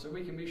for us so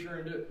we can be sure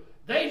and do it?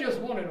 They just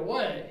wanted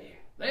away.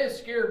 They were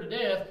scared to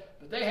death,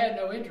 but they had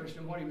no interest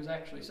in what He was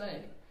actually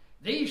saying.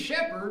 These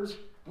shepherds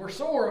were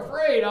sore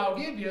afraid, I'll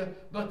give you,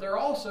 but they're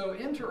also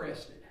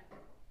interested.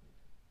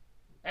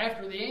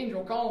 After the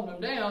angel calmed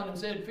them down and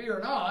said, fear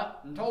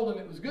not, and told them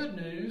it was good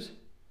news,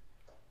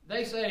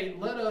 they say,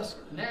 let us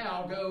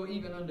now go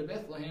even unto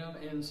Bethlehem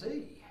and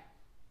see.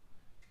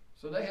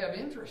 So they have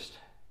interest.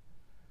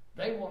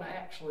 They want to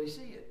actually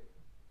see it.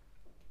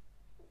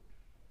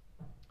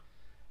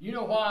 You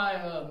know why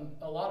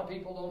a lot of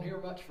people don't hear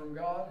much from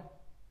God?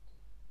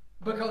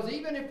 Because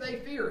even if they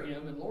fear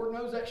Him, and Lord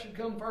knows that should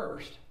come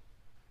first,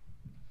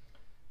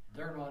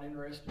 they're not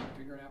interested in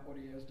figuring out what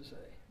He has to say.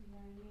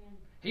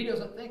 He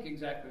doesn't think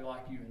exactly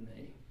like you and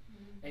me.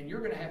 And you're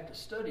going to have to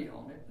study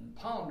on it and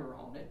ponder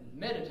on it and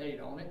meditate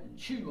on it and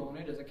chew on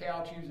it as a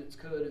cow chews its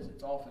cud, as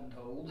it's often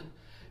told.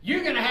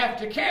 You're going to have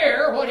to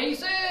care what he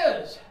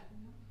says.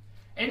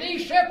 And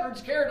these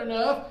shepherds cared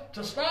enough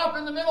to stop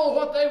in the middle of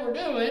what they were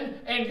doing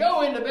and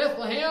go into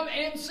Bethlehem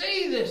and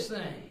see this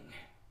thing.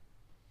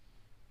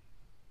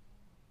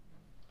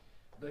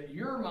 But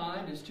your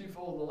mind is too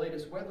full of the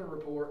latest weather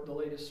report, the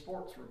latest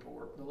sports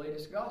report, the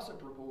latest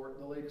gossip report,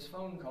 the latest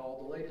phone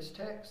call, the latest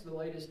text, the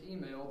latest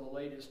email, the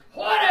latest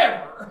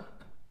whatever,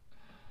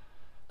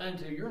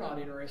 until you're not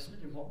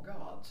interested in what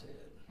God said.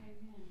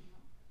 Amen.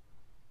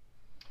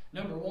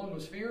 Number 1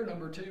 was fear.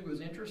 Number 2 was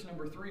interest.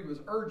 Number 3 was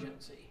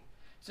urgency.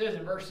 It says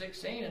in verse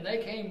 16, and they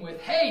came with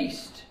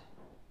haste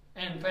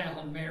and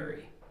found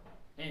Mary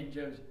and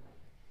Joseph.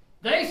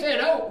 They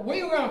said, oh,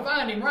 we were going to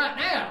find him right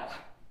now.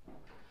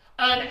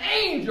 An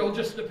angel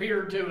just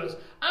appeared to us.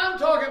 I'm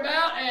talking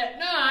about at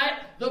night,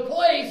 the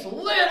place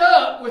lit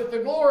up with the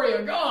glory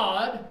of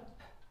God.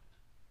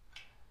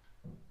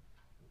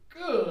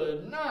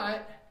 Good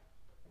night.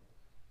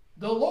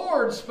 The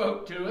Lord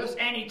spoke to us,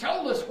 and he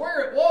told us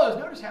where it was.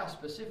 Notice how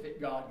specific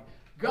God is.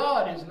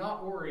 God is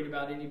not worried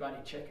about anybody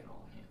checking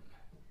on him.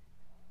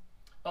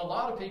 A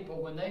lot of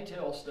people, when they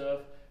tell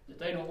stuff that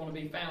they don't want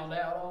to be found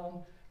out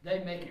on,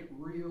 they make it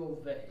real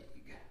vague.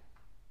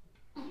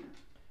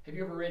 Have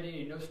you ever read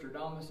any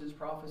Nostradamus'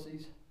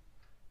 prophecies?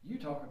 You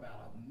talk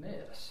about a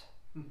mess.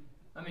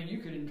 I mean, you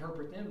could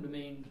interpret them to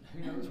mean who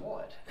knows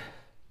what.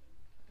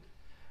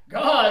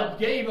 God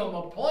gave them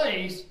a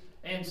place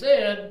and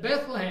said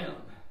Bethlehem.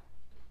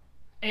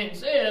 And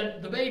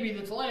said the baby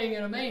that's laying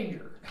in a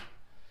manger.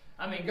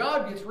 I mean,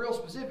 God gets real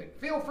specific.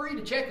 Feel free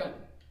to check on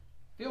him.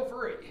 Feel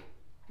free.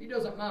 He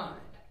doesn't mind.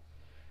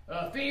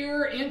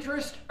 Fear,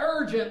 interest,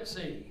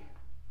 urgency.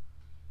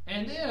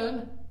 And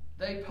then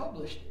they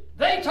published it.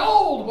 They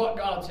told what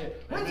God said.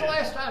 When's the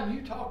last time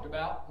you talked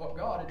about what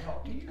God had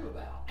talked to you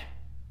about?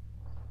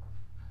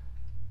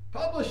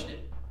 Published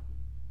it.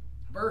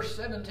 Verse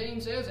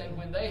 17 says, and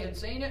when they had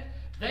seen it,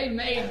 they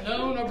made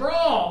known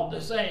abroad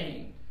the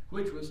saying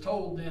which was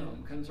told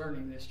them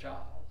concerning this child.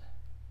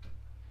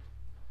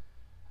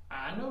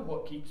 I know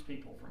what keeps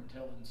people from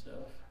telling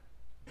stuff.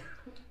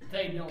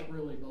 They don't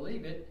really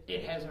believe it.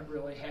 It hasn't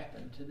really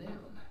happened to them.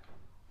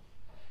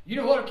 You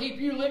know what will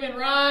keep you living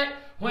right?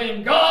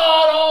 When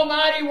God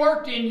Almighty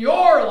worked in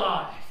your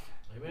life.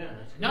 Amen.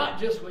 Not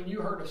just when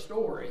you heard a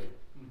story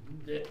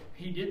that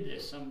he did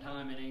this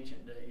sometime in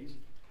ancient days.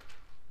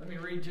 Let me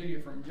read to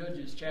you from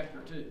Judges chapter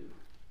 2.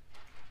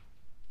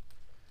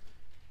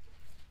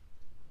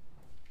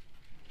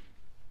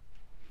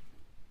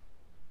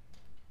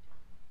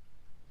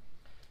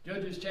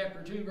 Judges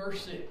chapter 2,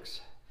 verse 6.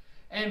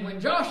 And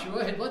when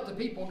Joshua had let the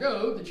people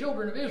go, the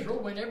children of Israel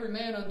went every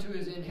man unto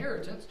his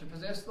inheritance to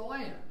possess the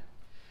land.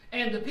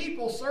 And the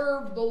people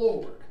served the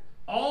Lord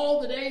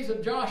all the days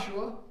of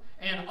Joshua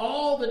and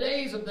all the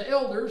days of the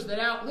elders that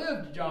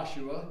outlived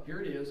Joshua,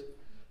 here it is,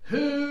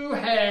 who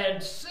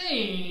had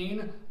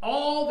seen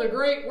all the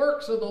great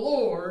works of the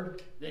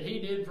Lord that he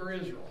did for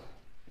Israel.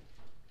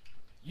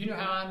 You know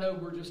how I know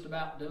we're just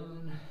about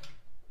done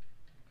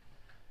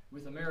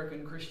with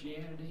American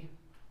Christianity?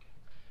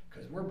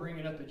 Because we're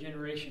bringing up a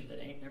generation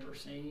that ain't never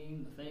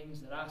seen the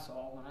things that I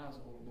saw when I was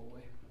a little boy.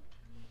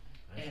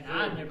 That's and true.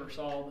 I never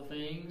saw the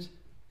things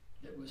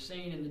that was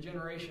seen in the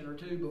generation or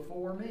two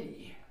before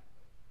me.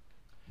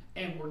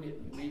 And we're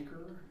getting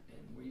weaker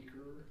and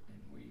weaker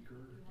and weaker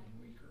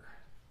and weaker.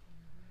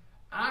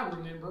 I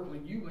remember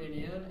when you went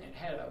in and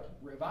had a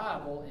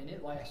revival and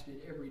it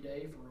lasted every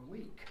day for a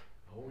week.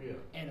 Oh, yeah.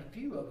 And a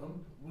few of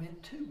them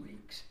went 2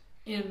 weeks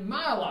in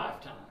my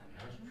lifetime.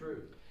 That's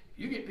true.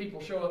 You get people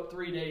show up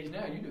 3 days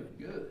now, you're doing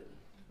good.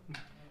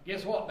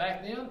 Guess what?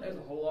 Back then, there's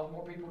a whole lot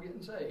more people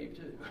getting saved,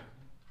 too.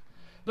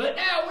 But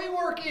now we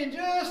work in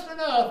just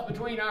enough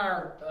between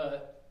our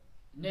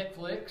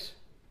Netflix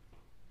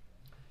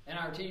and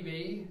our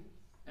TV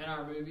and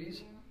our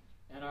movies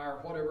and our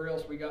whatever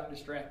else we got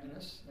distracting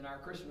us and our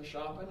Christmas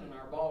shopping and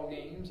our ball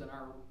games and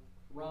our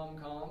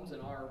rom-coms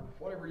and our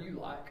whatever you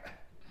like.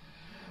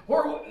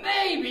 Or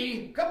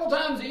maybe a couple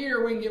times a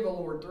year we can give the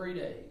Lord 3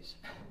 days.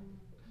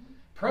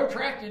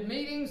 Protracted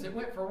meetings that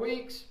went for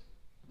weeks,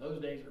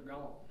 those days are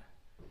gone.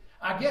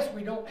 I guess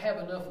we don't have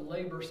enough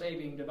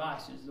labor-saving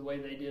devices the way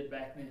they did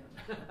back then.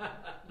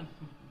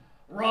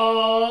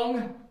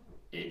 Wrong.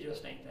 It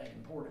just ain't that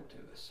important to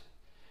us.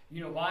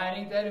 You know why it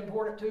ain't that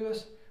important to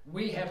us?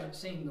 We haven't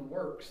seen the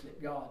works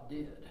that God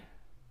did.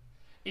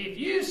 If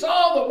you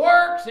saw the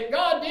works that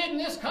God did in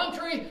this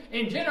country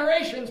in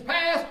generations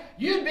past,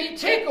 you'd be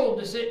tickled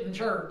to sit in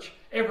church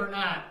every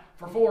night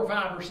for 4,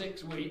 5, or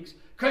 6 weeks.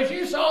 Because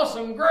you saw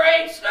some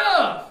great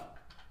stuff.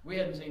 We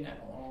hadn't seen that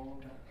in a long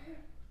time.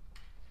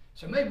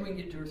 So maybe we can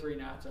get 2 or 3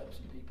 nights out of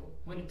some people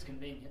when it's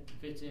convenient and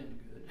fits in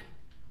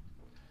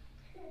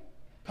good.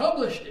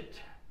 Published it.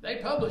 They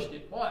published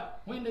it.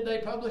 What? When did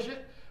they publish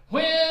it?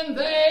 When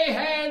they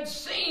had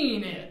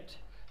seen it.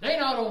 They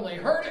not only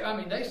heard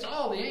it, they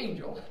saw the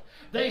angel,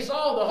 They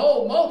saw the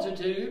whole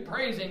multitude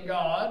praising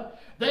God.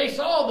 They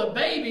saw the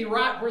baby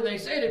right where they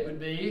said it would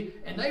be,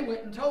 and they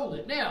went and told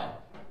it. Now,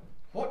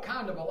 what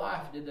kind of a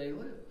life did they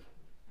live?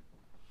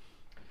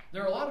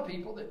 There are a lot of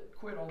people that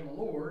quit on the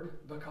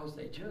Lord because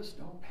they just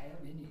don't have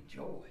any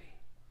joy.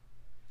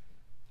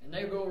 And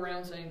they go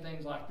around saying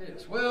things like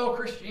this: well,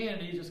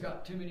 Christianity's just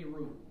got too many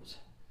rules.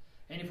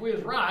 And if we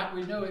was right,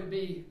 we'd know it'd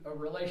be a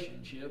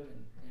relationship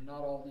and not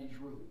all these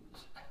rules.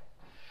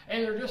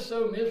 And they're just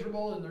so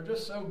miserable, and they're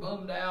just so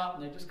bummed out,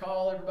 and they just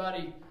call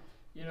everybody,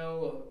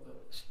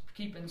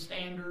 keeping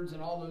standards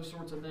and all those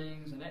sorts of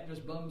things, and that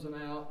just bums them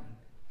out.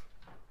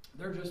 And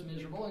they're just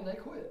miserable, and they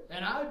quit.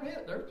 And I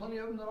admit, there's plenty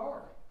of them that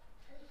are.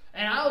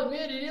 And I'll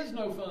admit it is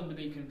no fun to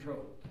be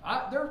controlled.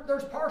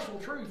 There's partial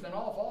truth in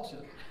all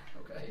falsehood.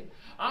 Okay?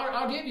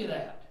 I'll give you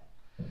that.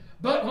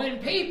 But when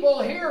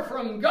people hear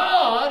from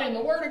God in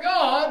the Word of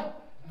God,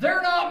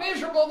 they're not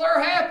miserable,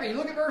 they're happy.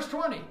 Look at verse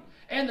 20.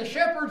 And the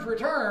shepherds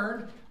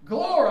returned,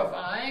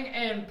 glorifying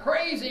and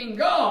praising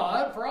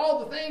God for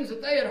all the things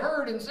that they had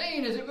heard and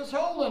seen as it was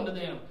told unto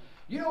them.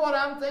 You know what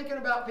I'm thinking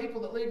about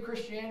people that leave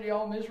Christianity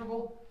all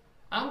miserable?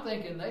 I'm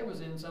thinking they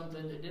was in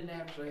something that didn't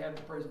actually have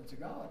the presence of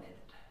God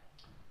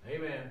in it.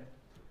 Amen.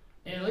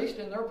 And at least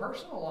in their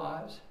personal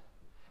lives.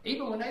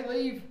 Even when they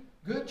leave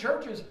good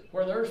churches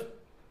where there's,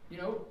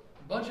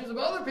 bunches of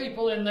other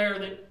people in there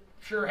that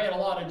sure had a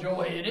lot of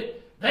joy in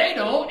it, they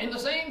don't in the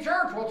same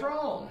church. What's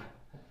wrong?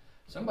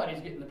 Somebody's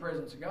getting the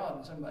presence of God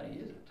and somebody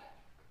isn't.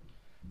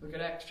 Look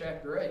at Acts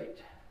chapter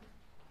 8.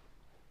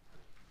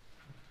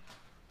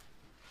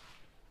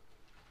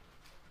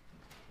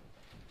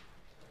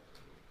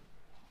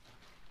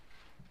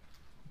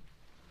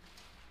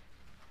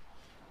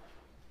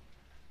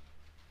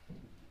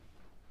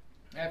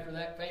 After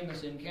that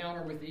famous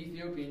encounter with the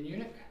Ethiopian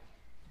eunuch,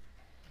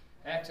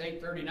 Acts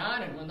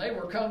 8:39, and when they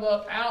were come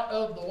up out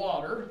of the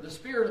water, the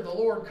Spirit of the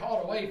Lord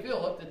caught away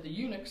Philip, that the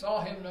eunuch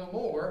saw him no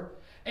more,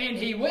 and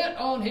he went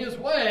on his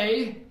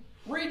way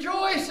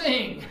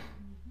rejoicing.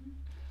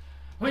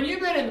 When you've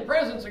been in the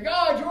presence of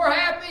God, you're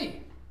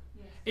happy.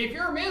 If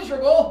you're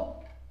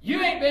miserable,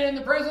 you ain't been in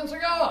the presence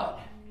of God.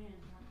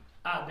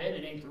 I bet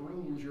it ain't the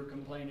rules you're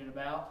complaining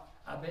about.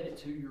 I bet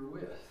it's who you're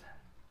with.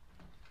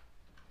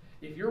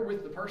 If you're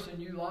with the person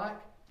you like,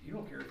 you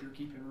don't care if you're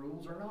keeping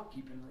rules or not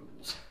keeping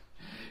rules.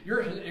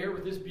 You're here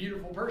with this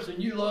beautiful person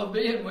you love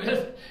being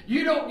with.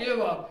 You don't give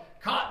a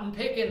cotton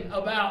picking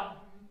about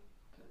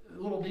a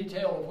little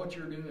detail of what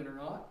you're doing or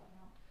not.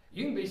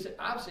 You can be.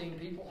 I've seen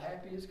people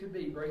happy as could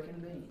be breaking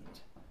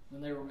beans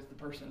when they were with the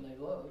person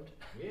they loved.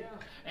 Yeah.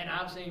 And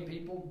I've seen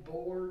people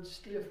bored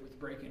stiff with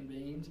breaking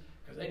beans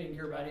because they didn't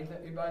care about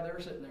anybody they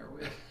were sitting there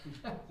with.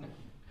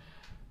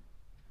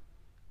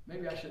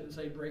 Maybe I shouldn't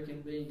say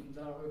breaking beans.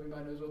 I don't know if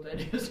anybody knows what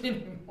that is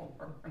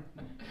anymore.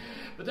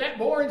 But that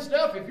boring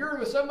stuff, if you're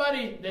with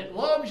somebody that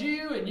loves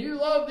you and you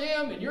love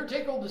them and you're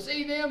tickled to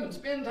see them and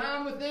spend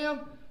time with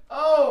them,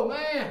 oh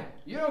man,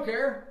 you don't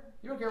care.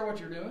 You don't care what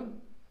you're doing.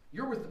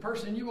 You're with the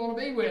person you want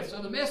to be with.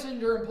 So the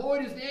messenger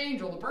employed is the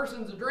angel. The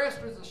person's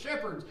addressed as the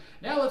shepherds.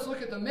 Now let's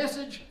look at the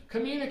message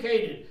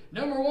communicated.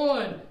 Number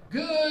 1,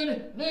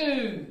 good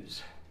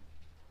news.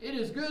 It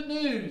is good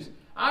news.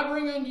 I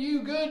bring unto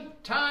you good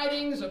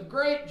tidings of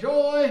great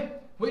joy,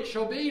 which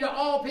shall be to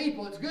all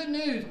people. It's good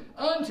news.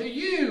 Unto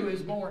you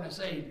is born a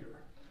Savior.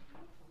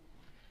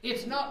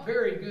 It's not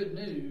very good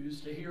news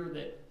to hear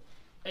that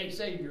a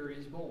Savior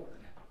is born,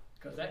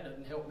 because that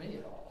doesn't help me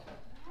at all.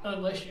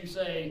 Unless you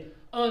say,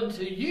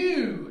 unto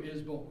you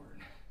is born.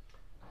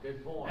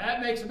 Good point.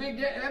 That makes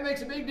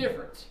a big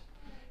difference.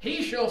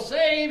 He shall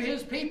save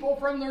his people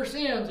from their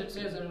sins, it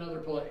says in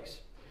another place.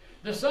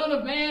 The Son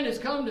of Man is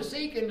come to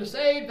seek and to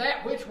save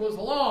that which was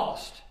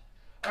lost.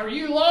 Are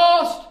you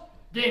lost?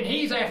 Then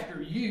he's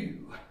after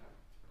you.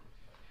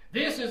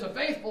 This is a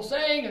faithful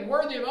saying and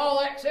worthy of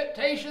all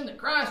acceptation that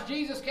Christ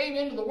Jesus came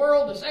into the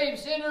world to save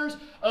sinners,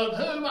 of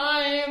whom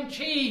I am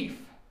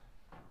chief.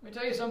 Let me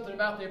tell you something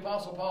about the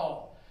Apostle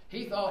Paul.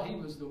 He thought he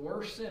was the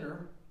worst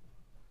sinner,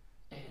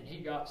 and he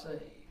got saved.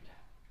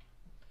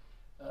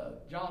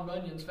 John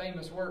Bunyan's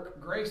famous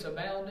work, Grace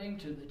Abounding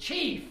to the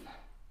Chief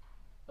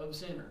of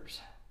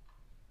Sinners.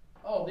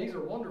 Oh, these are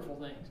wonderful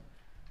things.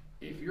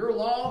 If you're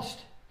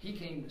lost, he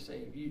came to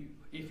save you.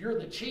 If you're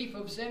the chief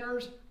of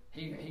sinners,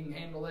 he can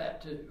handle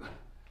that too.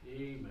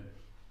 Amen.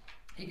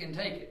 He can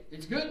take it.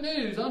 It's good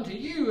news. Unto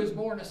you is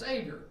born a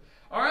Savior.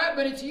 All right,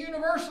 but it's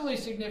universally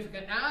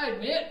significant. Now, I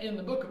admit in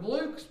the book of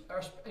Luke,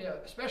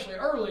 especially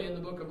early in the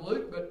book of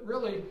Luke, but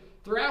really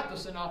throughout the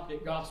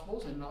Synoptic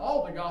Gospels and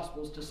all the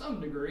Gospels to some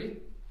degree,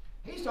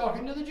 he's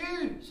talking to the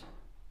Jews.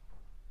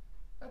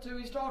 That's who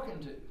he's talking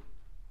to.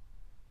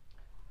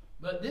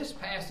 But this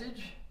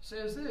passage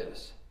says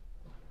this: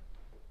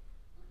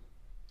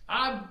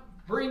 I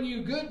bring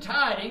you good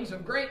tidings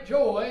of great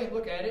joy,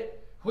 look at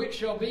it, which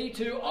shall be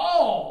to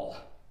all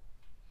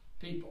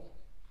people.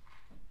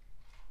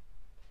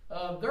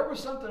 There was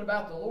something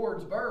about the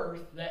Lord's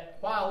birth that,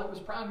 while it was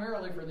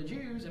primarily for the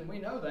Jews, and we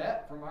know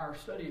that from our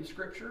study of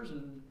Scriptures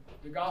and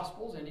the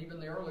Gospels and even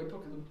the early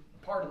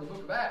part of the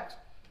book of Acts,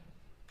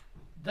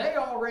 they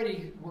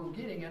already were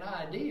getting an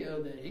idea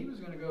that he was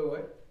going to go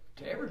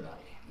to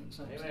everybody in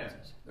some Amen.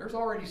 senses. There's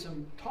already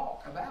some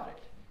talk about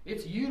it.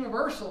 It's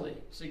universally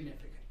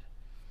significant.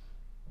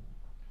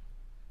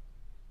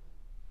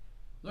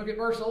 Look at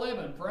verse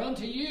 11. For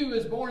unto you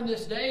is born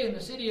this day in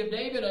the city of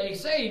David a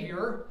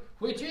Savior,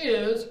 which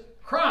is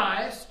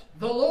Christ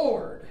the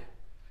Lord.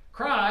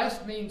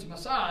 Christ means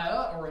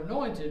Messiah or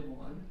anointed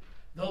one.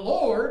 The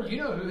Lord, you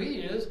know who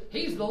He is.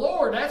 He's the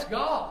Lord. That's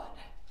God.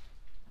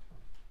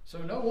 So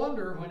no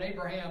wonder when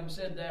Abraham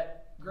said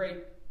that great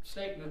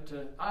statement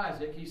to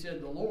Isaac, he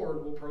said, the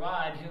Lord will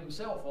provide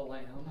Himself a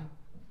lamb.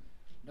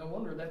 No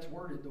wonder that's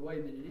worded the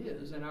way that it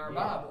is in our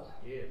Bible.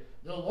 Yeah.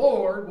 The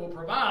Lord will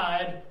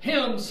provide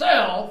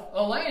Himself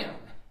a lamb.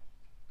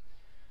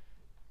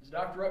 As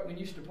Dr. Ruckman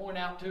used to point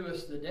out to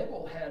us, the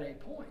devil had a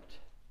point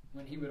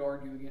when he would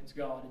argue against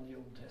God in the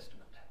Old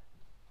Testament.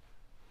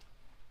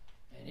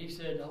 And he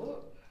said, now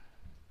look,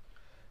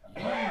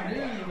 you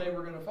knew they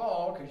were going to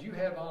fall because you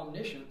have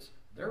omniscience.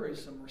 There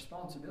is some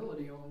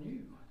responsibility on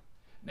you.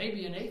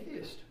 Maybe an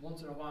atheist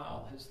once in a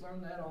while has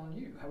thrown that on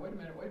you. Hey, wait a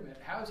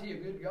minute. How is He a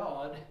good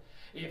God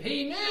if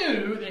He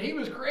knew that He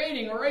was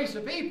creating a race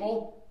of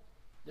people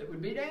that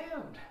would be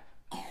damned?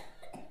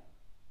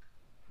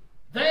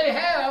 They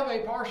have a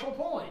partial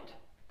point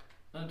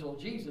until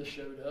Jesus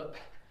showed up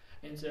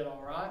and said,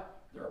 all right,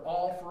 they're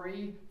all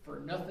free for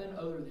nothing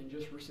other than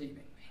just receiving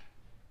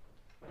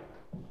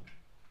me.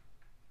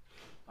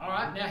 All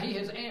right, now He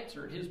has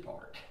answered His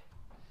part.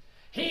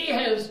 He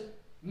has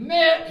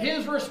met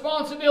His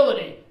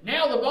responsibility.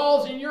 Now the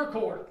ball's in your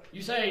court.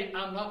 You say,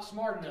 I'm not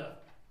smart enough.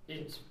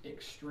 It's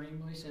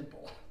extremely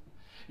simple.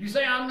 You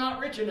say, I'm not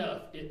rich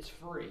enough. It's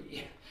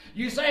free.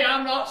 You say,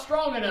 I'm not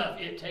strong enough.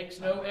 It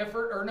takes no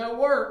effort or no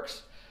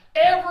works.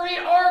 Every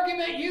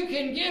argument you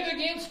can give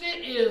against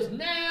it is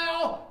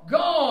now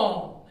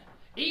gone.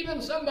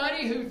 Even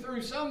somebody who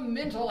through some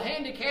mental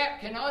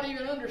handicap cannot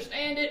even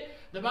understand it,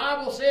 the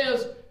Bible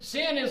says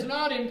sin is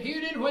not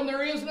imputed when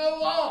there is no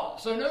law.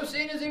 So no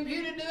sin is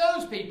imputed to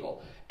those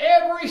people.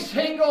 Every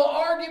single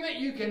argument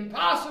you can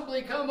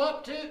possibly come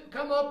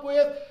up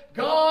with,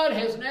 God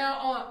has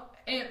now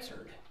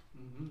answered.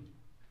 Mm-hmm.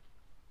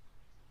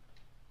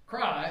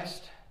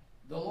 Christ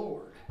the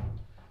Lord.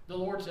 The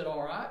Lord said,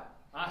 all right,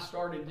 I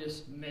started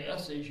this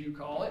mess, as you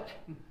call it.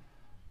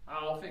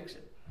 I'll fix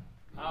it.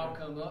 I'll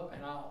come up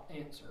and I'll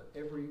answer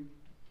every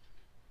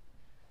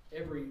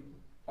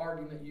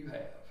argument you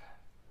have.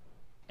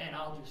 And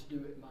I'll just do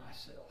it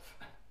myself.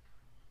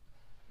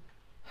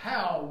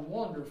 How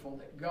wonderful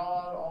that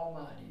God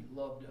Almighty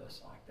loved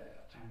us like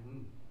that.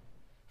 Mm-hmm.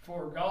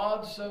 For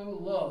God so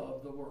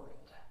loved the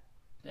world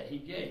that He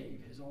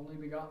gave His only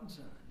begotten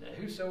Son, that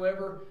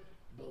whosoever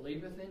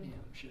believeth in Him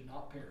should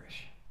not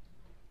perish,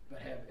 but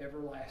have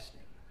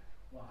everlasting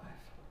life.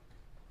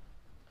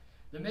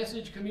 The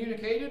message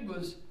communicated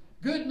was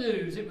good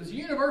news. It was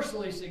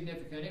universally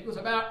significant. It was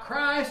about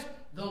Christ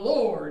the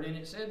Lord, and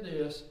it said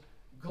this,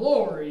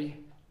 glory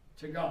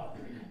to God.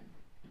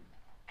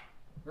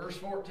 Verse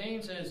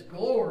 14 says,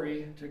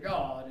 glory to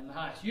God in the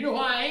highest. You know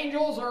why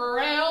angels are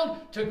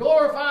around? To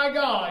glorify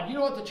God. You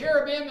know what the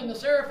cherubim and the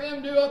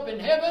seraphim do up in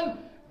heaven?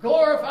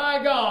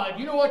 Glorify God.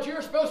 You know what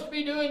you're supposed to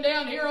be doing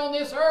down here on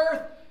this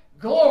earth?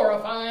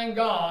 Glorifying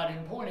God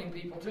and pointing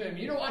people to Him.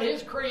 You know what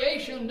His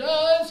creation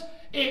does?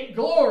 It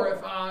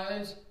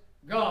glorifies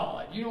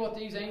God. You know what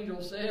these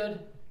angels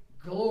said?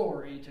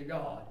 Glory to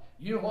God.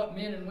 You know what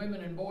men and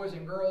women and boys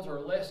and girls are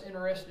less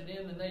interested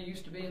in than they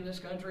used to be in this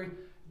country?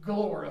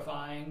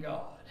 Glorifying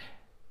God.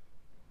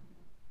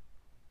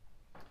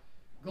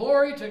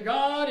 Glory to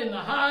God in the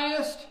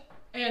highest,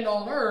 and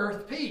on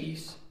earth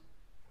peace,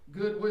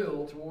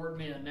 goodwill toward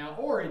men. Now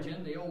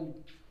Origen, the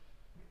old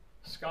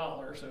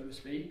scholar, so to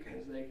speak,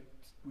 as they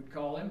would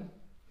call him,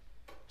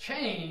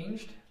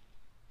 changed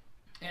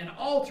and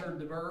altered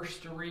the verse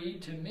to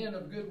read to men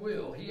of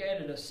goodwill. He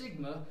added a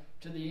sigma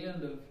to the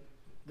end of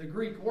the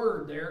Greek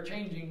word there,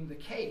 changing the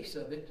case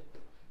of it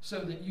so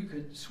that you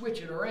could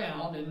switch it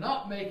around and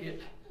not make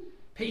it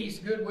peace,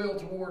 goodwill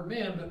toward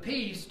men, but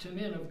peace to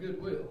men of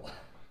goodwill.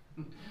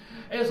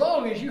 As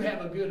long as you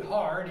have a good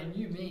heart and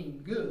you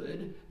mean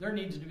good, there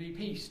needs to be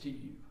peace to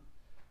you.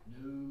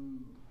 No.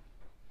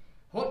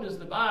 What does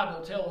the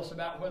Bible tell us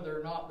about whether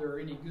or not there are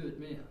any good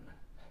men?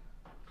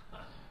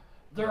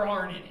 There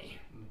aren't any.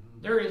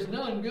 There is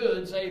none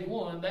good save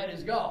one, that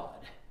is God.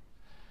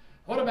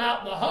 What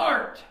about the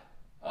heart?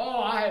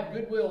 Oh, I have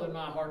goodwill in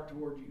my heart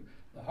toward you.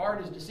 The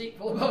heart is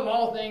deceitful above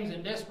all things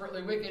and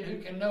desperately wicked.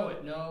 Who can know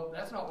it? No,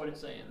 that's not what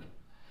it's saying.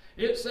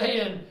 It's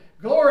saying,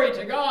 glory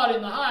to God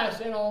in the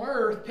highest, and on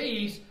earth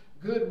peace,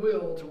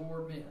 goodwill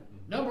toward men.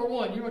 Number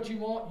one, you know what you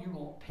want? You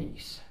want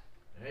peace.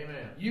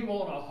 Amen. You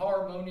want a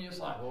harmonious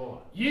life. Boy.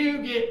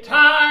 You get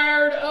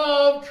tired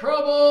of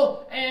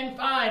trouble and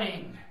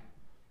fighting.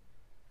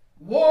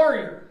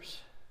 Warriors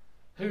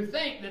who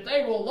think that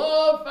they will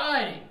love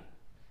fighting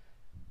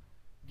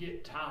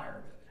get tired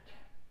of it.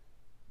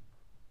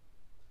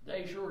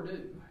 They sure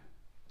do.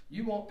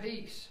 You want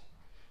peace.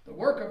 The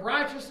work of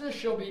righteousness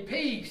shall be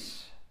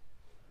peace.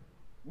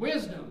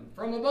 Wisdom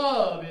from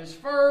above is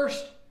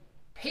first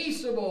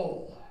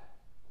peaceable,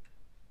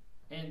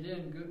 and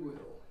then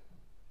goodwill.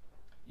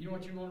 You know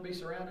what you want to be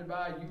surrounded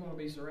by? You want to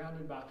be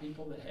surrounded by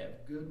people that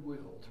have goodwill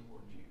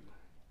toward you.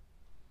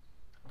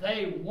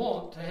 They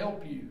want to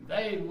help you.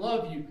 They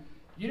love you.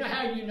 You know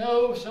how you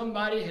know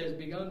somebody has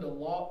begun to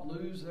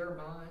lose their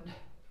mind?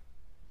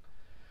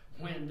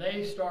 When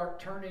they start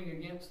turning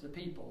against the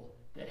people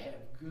that have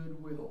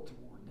goodwill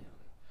toward them.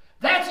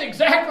 That's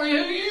exactly who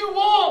you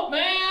want,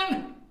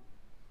 man!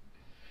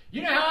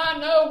 You know how I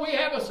know we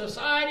have a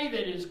society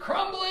that is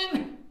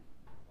crumbling?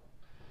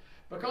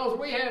 Because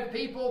we have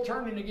people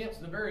turning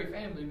against the very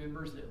family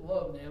members that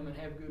love them and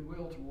have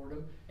goodwill toward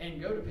them,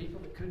 and go to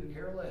people that couldn't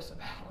care less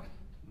about them.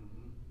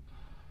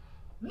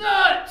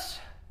 Nuts!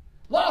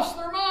 Lost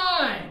their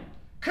mind!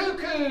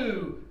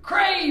 Cuckoo!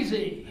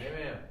 Crazy!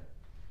 Amen.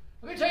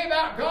 Let me tell you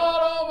about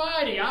God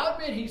Almighty. I'll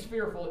admit He's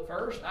fearful at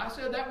first. I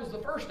said that was the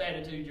first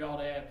attitude you ought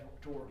to have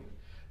toward Him.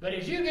 But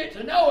as you get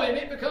to know Him,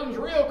 it becomes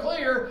real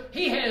clear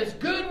He has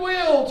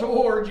goodwill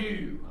toward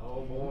you.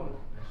 Oh boy,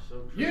 that's so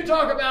true. You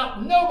talk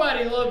about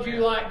nobody loves you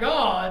like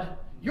God.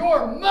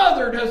 Your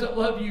mother doesn't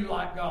love you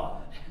like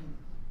God.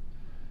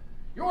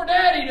 Your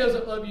daddy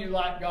doesn't love you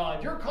like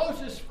God. Your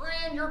closest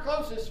friend, your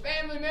closest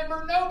family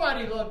member,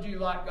 nobody loved you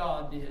like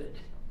God did.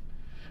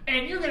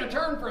 And you're going to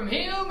turn from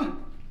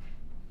Him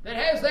that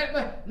has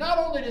that. Not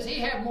only does He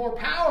have more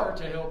power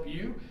to help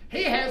you,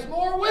 He has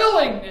more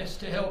willingness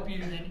to help you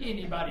than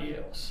anybody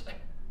else.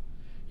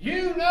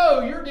 You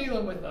know you're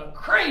dealing with a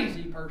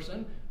crazy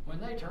person when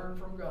they turn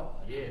from God.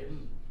 Yes.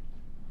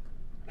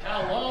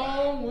 How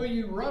long will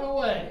you run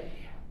away,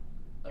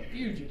 a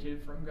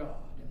fugitive from God?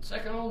 And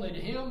second only to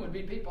Him would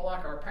be people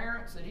like our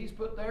parents that He's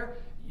put there.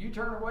 You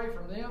turn away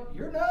from them,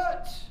 you're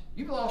nuts.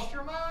 You've lost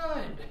your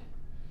mind.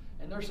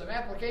 And there's some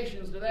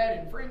applications to that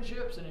in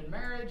friendships and in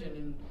marriage and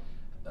in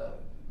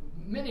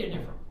many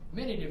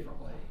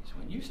different ways.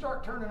 When you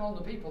start turning on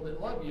the people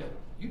that love you,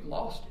 you've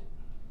lost it.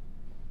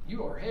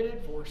 You are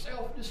headed for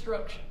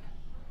self-destruction.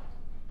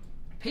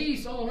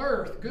 Peace on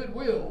earth,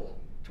 goodwill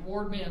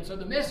toward men. So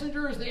the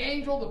messenger is the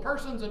angel, the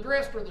persons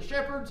addressed are the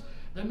shepherds.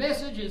 The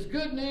message is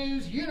good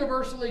news,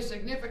 universally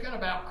significant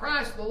about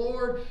Christ the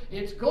Lord.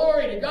 It's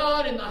glory to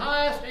God in the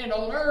highest, and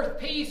on earth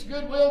peace,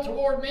 goodwill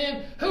toward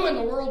men. Who in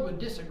the world would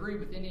disagree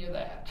with any of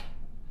that?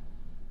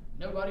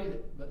 Nobody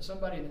but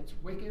somebody that's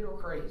wicked or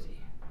crazy.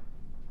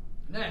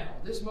 Now,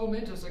 this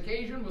momentous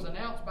occasion was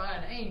announced by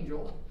an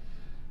angel,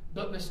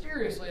 but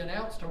mysteriously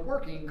announced to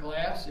working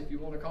class, if you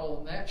want to call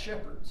them that,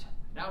 shepherds.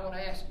 Now I want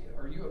to ask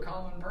you, are you a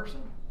common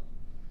person?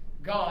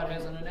 God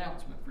has an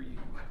announcement for you.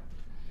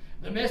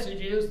 The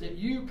message is that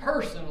you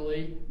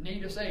personally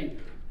need a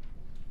Savior.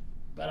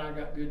 But I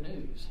got good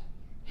news.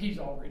 He's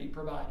already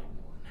provided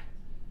one.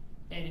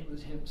 And it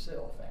was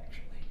Himself,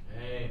 actually.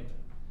 Amen.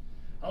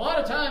 A lot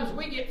of times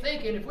we get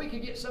thinking if we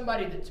could get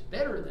somebody that's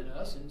better than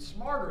us and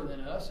smarter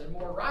than us and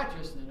more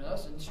righteous than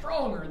us and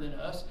stronger than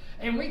us,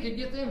 and we could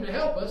get them to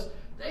help us,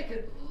 they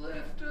could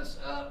lift us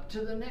up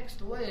to the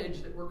next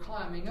ledge that we're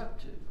climbing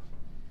up to.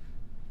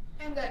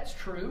 And that's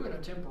true in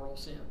a temporal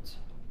sense.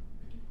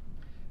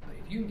 But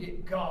if you can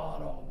get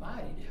God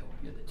Almighty to help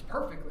you, that's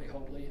perfectly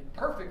holy and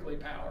perfectly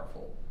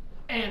powerful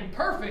and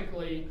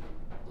perfectly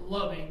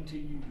loving to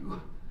you,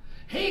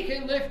 He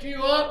can lift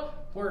you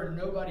up where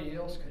nobody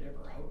else could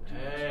ever hope to.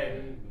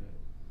 Amen.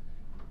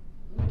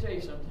 Let me tell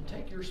you something.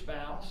 Take your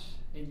spouse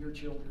and your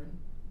children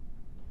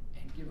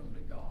and give them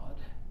to God.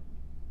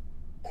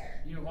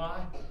 You know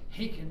why?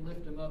 He can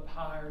lift them up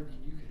higher than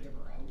you could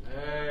ever hope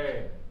to.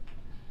 Amen.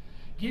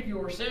 Give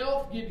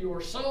yourself, give your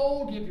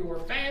soul, give your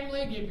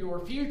family, give your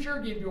future,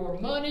 give your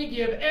money,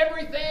 give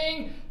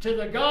everything to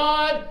the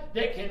God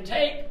that can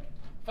take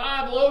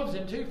 5 loaves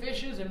and 2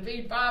 fishes and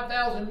feed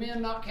 5,000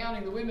 men, not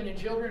counting the women and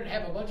children, and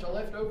have a bunch of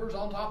leftovers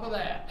on top of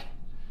that.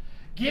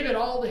 Give it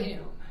all to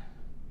Him.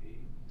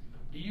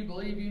 Do you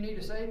believe you need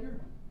a Savior?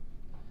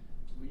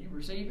 Will you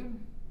receive Him?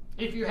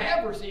 If you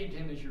have received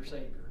Him as your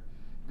Savior,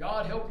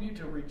 God help you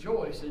to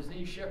rejoice as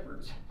these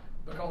shepherds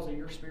because of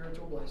your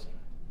spiritual blessing.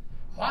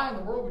 Why in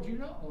the world would you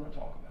not want to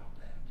talk about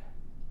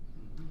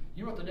that?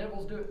 You know what the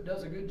devil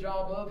does a good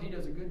job of? He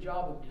does a good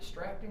job of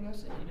distracting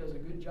us, and he does a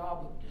good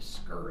job of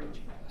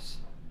discouraging us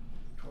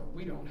to where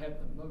we don't have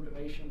the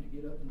motivation to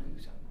get up and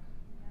do something.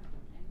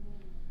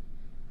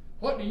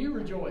 What do you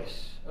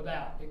rejoice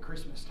about at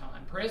Christmas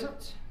time?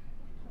 Presents?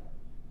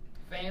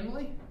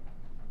 Family?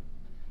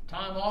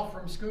 Time off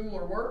from school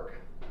or work?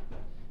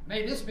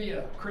 May this be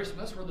a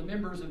Christmas where the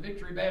members of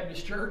Victory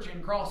Baptist Church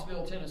in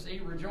Crossville,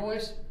 Tennessee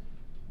rejoice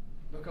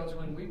because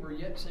when we were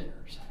yet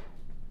sinners,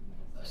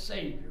 a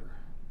Savior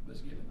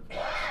was given to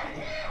us.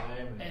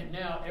 And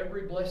now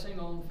every blessing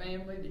on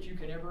family that you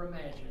can ever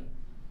imagine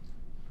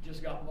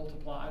just got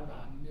multiplied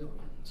by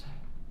millions.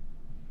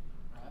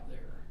 Right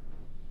there.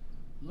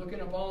 Looking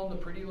upon the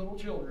pretty little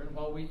children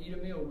while we eat a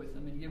meal with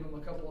them and give them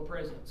a couple of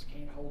presents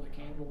can't hold a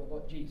candle to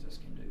what Jesus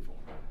can do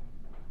for them.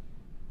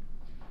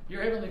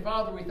 Dear Heavenly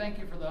Father, we thank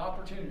you for the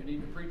opportunity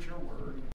to preach your word.